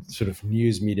than sort of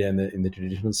news media in the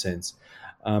traditional sense.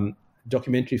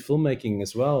 Documentary filmmaking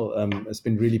as well has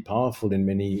been really powerful in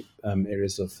many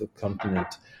areas of the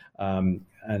continent, and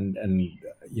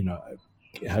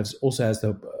has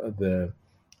the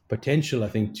potential, I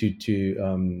think,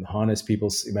 to harness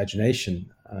people's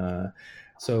imagination.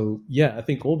 So yeah, I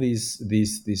think all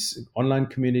these online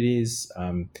communities,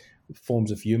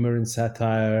 forms of humor and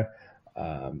satire,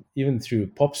 even through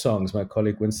pop songs. My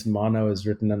colleague Winston Mano has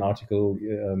written an article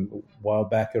a while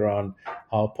back around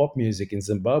how pop music in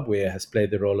Zimbabwe has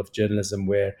played the role of journalism,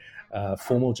 where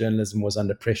formal journalism was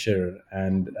under pressure,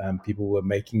 and people were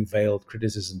making veiled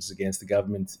criticisms against the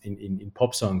government in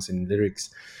pop songs and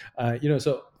lyrics.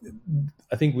 So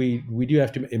I think we do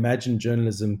have to imagine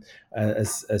journalism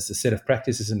as a set of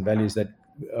practices and values that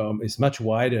is much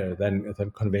wider than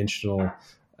conventional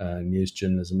news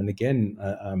journalism. And again,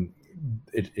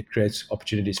 it creates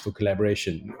opportunities for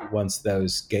collaboration once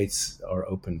those gates are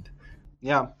opened.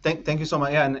 Yeah, thank you so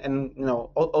much. Yeah, and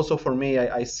also for me,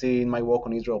 I see in my work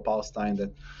on Israel-Palestine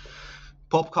that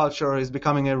pop culture is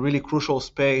becoming a really crucial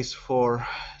space for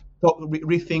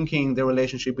rethinking the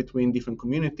relationship between different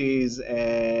communities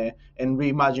and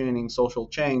reimagining social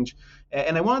change.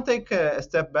 And I want to take a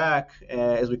step back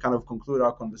as we kind of conclude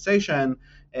our conversation,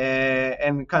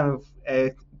 and kind of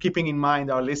keeping in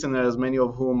mind our listeners, many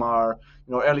of whom are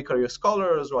early career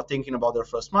scholars who are thinking about their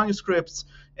first manuscripts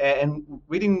and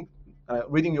reading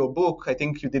reading your book, I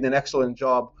think you did an excellent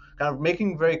job kind of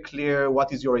making very clear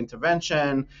what is your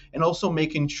intervention, and also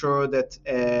making sure that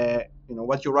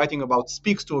what you're writing about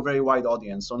speaks to a very wide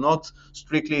audience. So not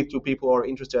strictly to people who are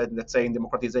interested, let's say, in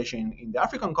democratization in the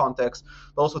African context,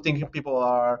 but also people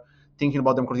are thinking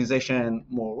about democratization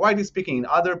more widely speaking in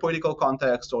other political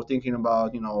contexts, or thinking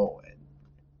about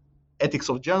ethics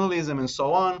of journalism and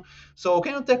so on. So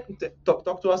can you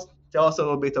talk to us, tell us a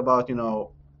little bit about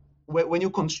when you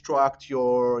construct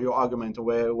your argument, or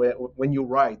when you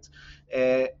write,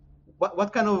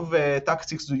 what kind of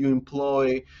tactics do you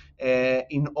employ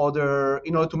in order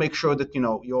to make sure that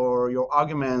your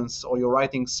arguments or your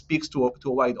writing speaks to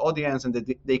a wide audience, and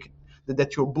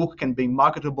that your book can be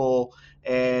marketable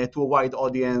to a wide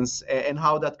audience, and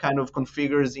how that kind of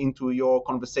configures into your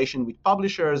conversation with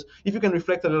publishers? If you can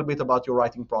reflect a little bit about your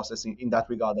writing process in that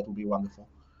regard, that would be wonderful.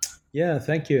 Yeah,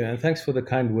 thank you, and thanks for the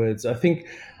kind words. I think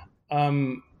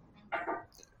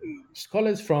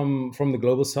scholars from the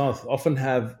global south often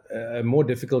have a more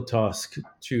difficult task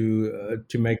to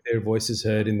make their voices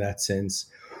heard in that sense,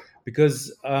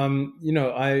 because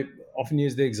I often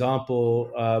use the example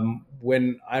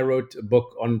when I wrote a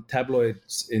book on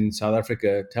tabloids in South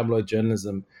Africa, tabloid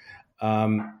journalism.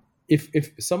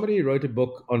 If somebody wrote a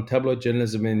book on tabloid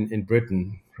journalism in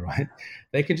Britain, right,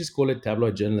 they can just call it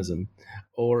tabloid journalism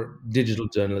or digital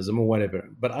journalism or whatever.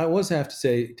 But I always have to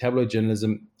say tabloid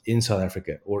journalism in South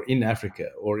Africa or in Africa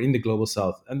or in the global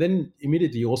south. And then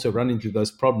immediately you also run into those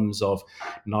problems of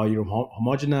now you're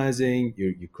homogenizing,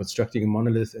 you're constructing a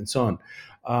monolith and so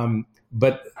on.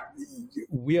 But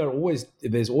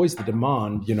there's always the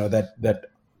demand, that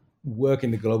work in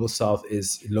the global south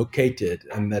is located,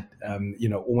 and that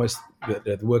almost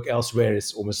the work elsewhere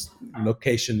is almost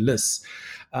locationless,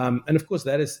 and of course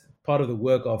that is part of the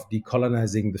work of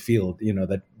decolonizing the field,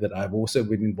 that I've also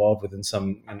been involved with,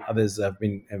 and others have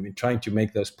been trying to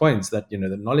make those points, that the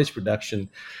knowledge production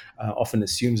often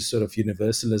assumes sort of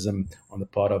universalism on the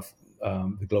part of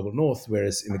the global north,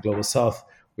 whereas in the global south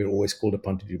we're always called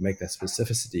upon to make that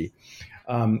specificity.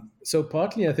 So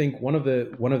partly I think one of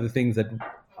the things that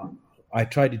I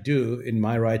try to do in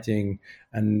my writing,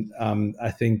 and I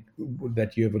think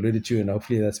that you have alluded to, and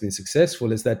hopefully that's been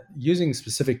successful, is that using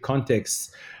specific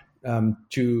contexts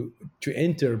to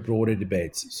enter broader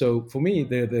debates. So for me,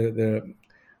 the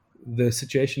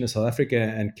situation in South Africa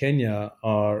and Kenya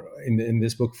are, in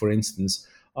this book, for instance,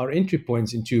 are entry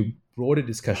points into broader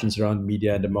discussions around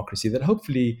media and democracy that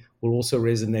hopefully will also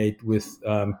resonate with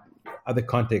other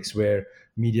contexts where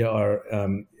media are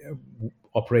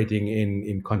operating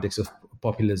in context of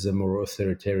populism or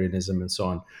authoritarianism and so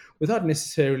on, without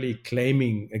necessarily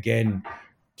claiming again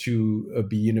to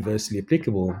be universally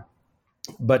applicable,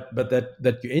 but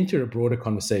that you enter a broader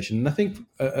conversation. And I think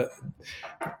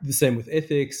the same with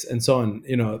ethics and so on,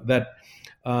 that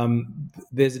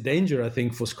there's a danger, I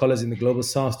think, for scholars in the global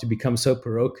south to become so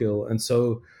parochial and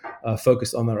so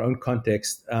focused on their own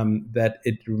context that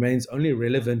it remains only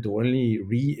relevant or only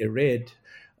reread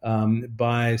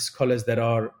by scholars that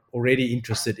are already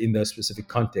interested in those specific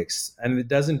contexts. And it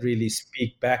doesn't really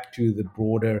speak back to the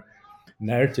broader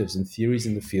narratives and theories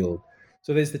in the field.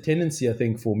 So there's the tendency, I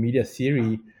think, for media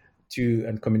theory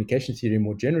and communication theory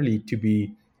more generally to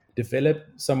be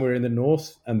developed somewhere in the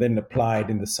north and then applied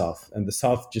in the south. And the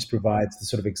south just provides the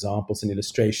sort of examples and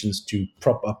illustrations to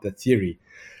prop up that theory.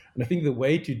 And I think the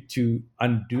way to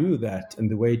undo that, and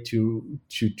the way to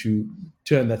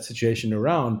turn that situation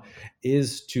around,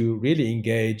 is to really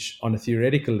engage on a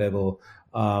theoretical level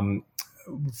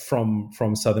from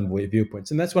southern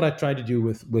viewpoints. And that's what I try to do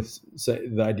with say,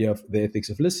 the idea of the ethics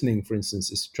of listening, for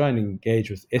instance, is to try and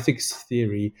engage with ethics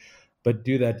theory, but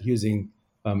do that using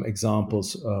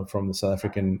examples from the South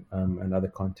African and other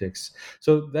contexts.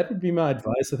 So that would be my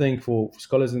advice, I think, for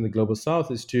scholars in the global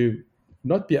south, is to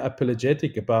not be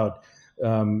apologetic about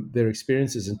their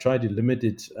experiences and try to limit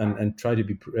it and try to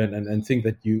be and think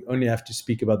that you only have to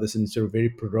speak about this in sort of very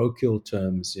parochial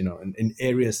terms, in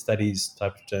area studies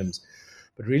type of terms,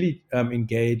 but really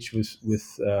engage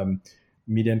with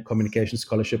media and communication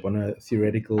scholarship on a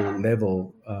theoretical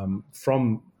level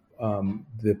from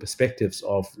the perspectives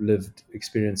of lived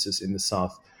experiences in the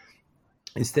South,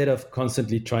 instead of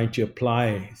constantly trying to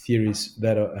apply theories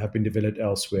that have been developed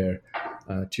elsewhere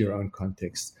to your own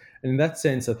context. And in that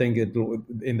sense, I think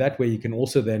in that way, you can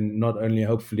also then not only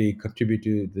hopefully contribute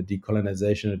to the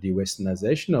decolonization or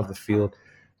de-Westernization of the field,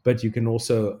 but you can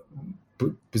also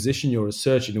position your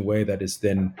research in a way that is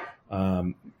then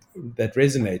that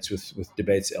resonates with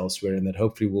debates elsewhere, and that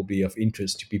hopefully will be of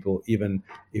interest to people, even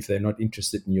if they're not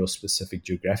interested in your specific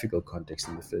geographical context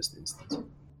in the first instance.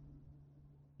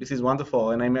 This is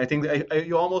wonderful, and I mean, I think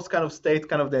you almost kind of state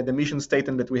kind of the mission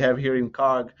statement that we have here in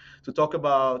CARG to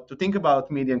think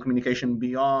about media and communication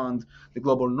beyond the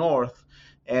global north.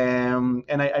 And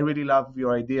I really love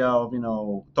your idea of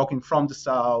talking from the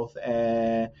south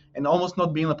and almost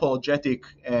not being apologetic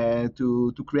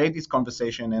to create this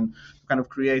conversation and kind of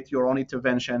create your own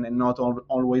intervention and not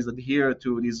always adhere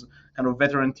to these kind of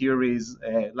veteran theories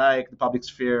like the public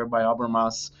sphere by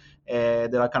Habermas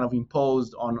that are kind of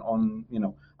imposed on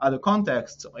other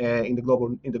contexts in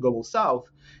the global south.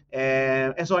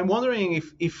 And so I'm wondering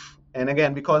if and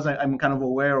again, because I'm kind of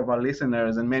aware of our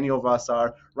listeners and many of us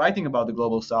are writing about the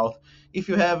global south, if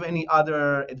you have any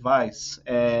other advice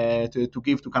to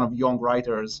give to kind of young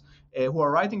writers who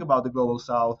are writing about the global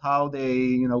south, how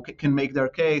they can make their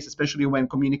case, especially when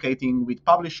communicating with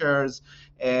publishers.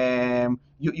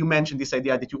 You mentioned this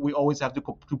idea that we always have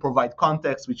to provide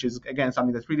context, which is, again,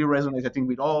 something that really resonates, I think,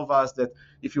 with all of us, that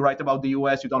if you write about the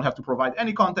US, you don't have to provide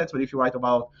any context, but if you write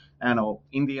about,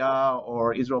 India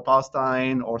or Israel,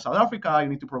 Palestine, or South Africa, you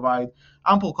need to provide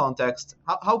ample context.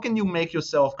 How can you make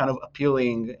yourself kind of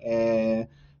appealing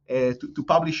to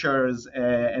publishers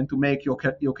and to make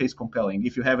your case compelling,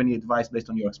 if you have any advice based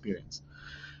on your experience?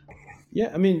 Yeah,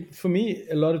 I mean, for me,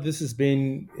 a lot of this has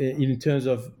been in terms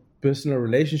of personal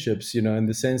relationships, in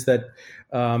the sense that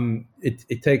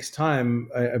it takes time.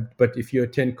 But if you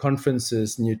attend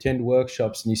conferences and you attend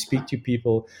workshops and you speak to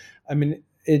people, I mean,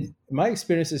 my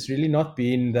experience has really not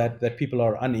been that people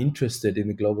are uninterested in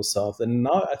the global south. And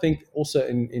now I think also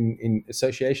in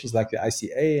associations like the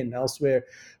ICA and elsewhere,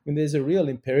 I mean, there's a real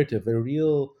imperative, a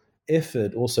real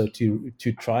effort also to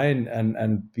try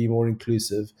and be more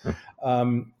inclusive.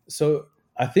 So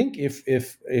I think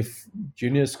if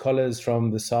junior scholars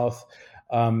from the South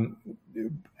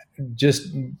just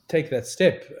take that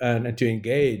step and to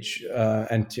engage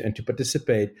and to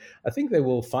participate, I think they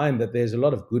will find that there's a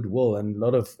lot of goodwill and a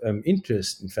lot of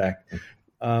interest, in fact.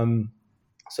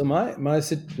 So my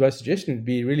suggestion would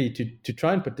be really to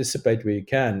try and participate where you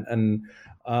can, and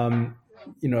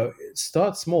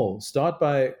start small. Start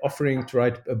by offering to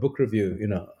write a book review,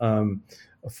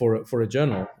 for a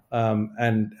journal,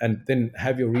 and then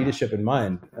have your readership in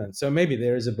mind. And so maybe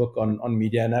there is a book on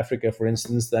media in Africa, for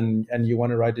instance, and you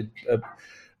want to write a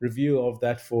review of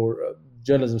that for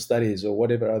journalism studies or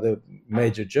whatever other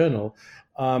major journal.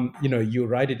 You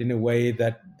write it in a way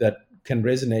that can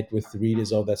resonate with the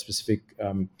readers of that specific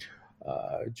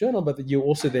journal, but that you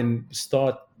also then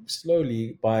start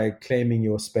slowly by claiming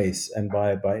your space and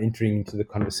by entering into the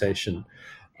conversation.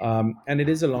 And it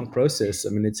is a long process. I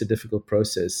mean, it's a difficult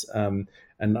process.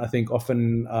 And I think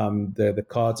often the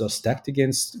cards are stacked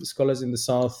against scholars in the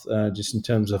South, just in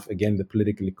terms of, again, the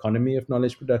political economy of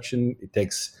knowledge production.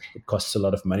 It costs a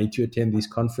lot of money to attend these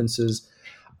conferences.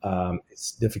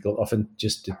 It's difficult, often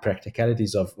just the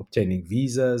practicalities of obtaining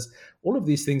visas, all of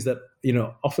these things that,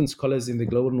 often scholars in the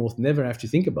global north never have to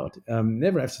think about,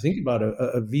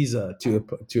 a visa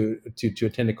to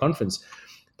attend a conference.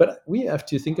 But we have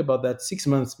to think about that 6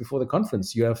 months before the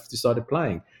conference. You have to start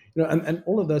applying, and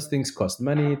all of those things cost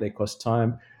money, they cost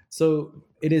time. So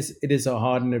it is a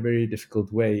hard and a very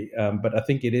difficult way. But I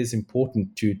think it is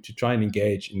important to try and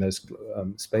engage in those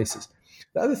spaces.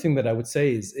 The other thing that I would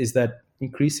say is that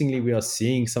increasingly we are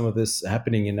seeing some of this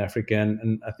happening in Africa,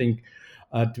 and I think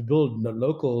to build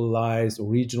localized or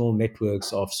regional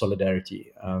networks of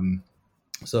solidarity.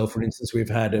 So, for instance, we've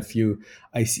had a few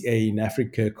ICA in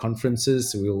Africa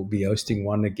conferences. We'll be hosting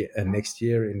one again next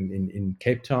year in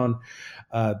Cape Town.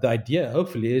 The idea,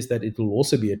 hopefully, is that it will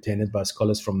also be attended by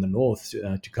scholars from the north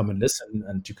to come and listen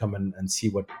and to come and see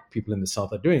what people in the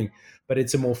south are doing. But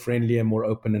it's a more friendly and more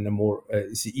open and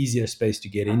it's an easier space to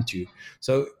get into.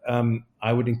 So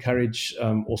I would encourage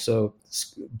also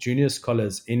junior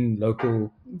scholars in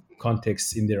local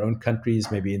contexts in their own countries,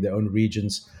 maybe in their own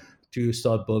regions, to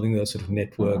start building those sort of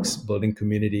networks, building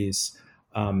communities,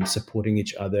 supporting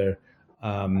each other,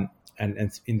 and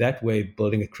in that way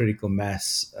building a critical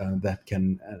mass that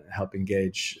can help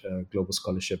engage global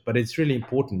scholarship. But it's really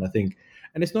important, I think,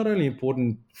 and it's not only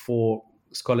important for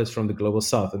scholars from the global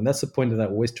south, and that's the point that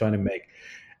I'm always trying to make.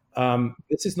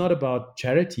 This is not about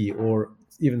charity or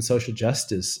even social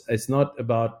justice. It's not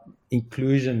about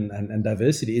inclusion and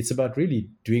diversity. It's about really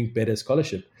doing better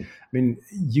scholarship. I mean,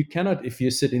 you cannot, if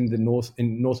you sit in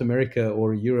North America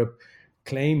or Europe,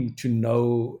 claim to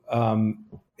know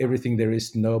everything there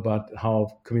is to know about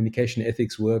how communication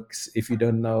ethics works if you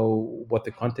don't know what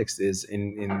the context is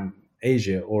in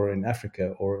Asia or in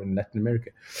Africa or in Latin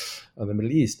America or the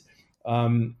Middle East.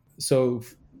 So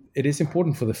it is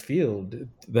important for the field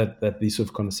that these sort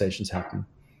of conversations happen.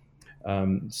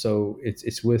 So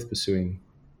it's worth pursuing.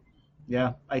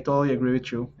 Yeah, I totally agree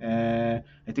with you. I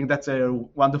think that's a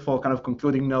wonderful kind of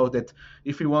concluding note that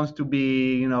if we want to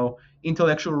be,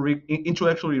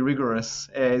 intellectually rigorous,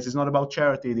 this is not about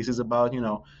charity. This is about,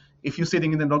 if you're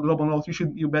sitting in the global north,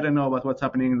 you better know about what's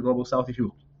happening in the global south if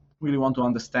you really want to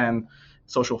understand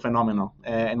social phenomena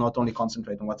and not only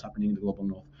concentrate on what's happening in the global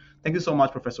north. Thank you so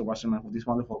much, Professor Wasserman, for this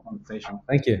wonderful conversation.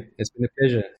 Thank you. It's been a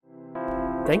pleasure.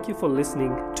 Thank you for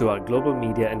listening to our Global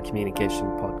Media and Communication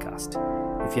podcast.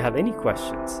 If you have any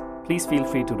questions, please feel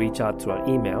free to reach out through our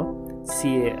email,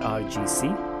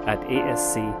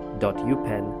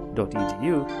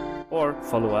 cargc@asc.upenn.edu, or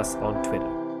follow us on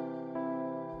Twitter.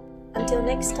 Until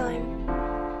next time.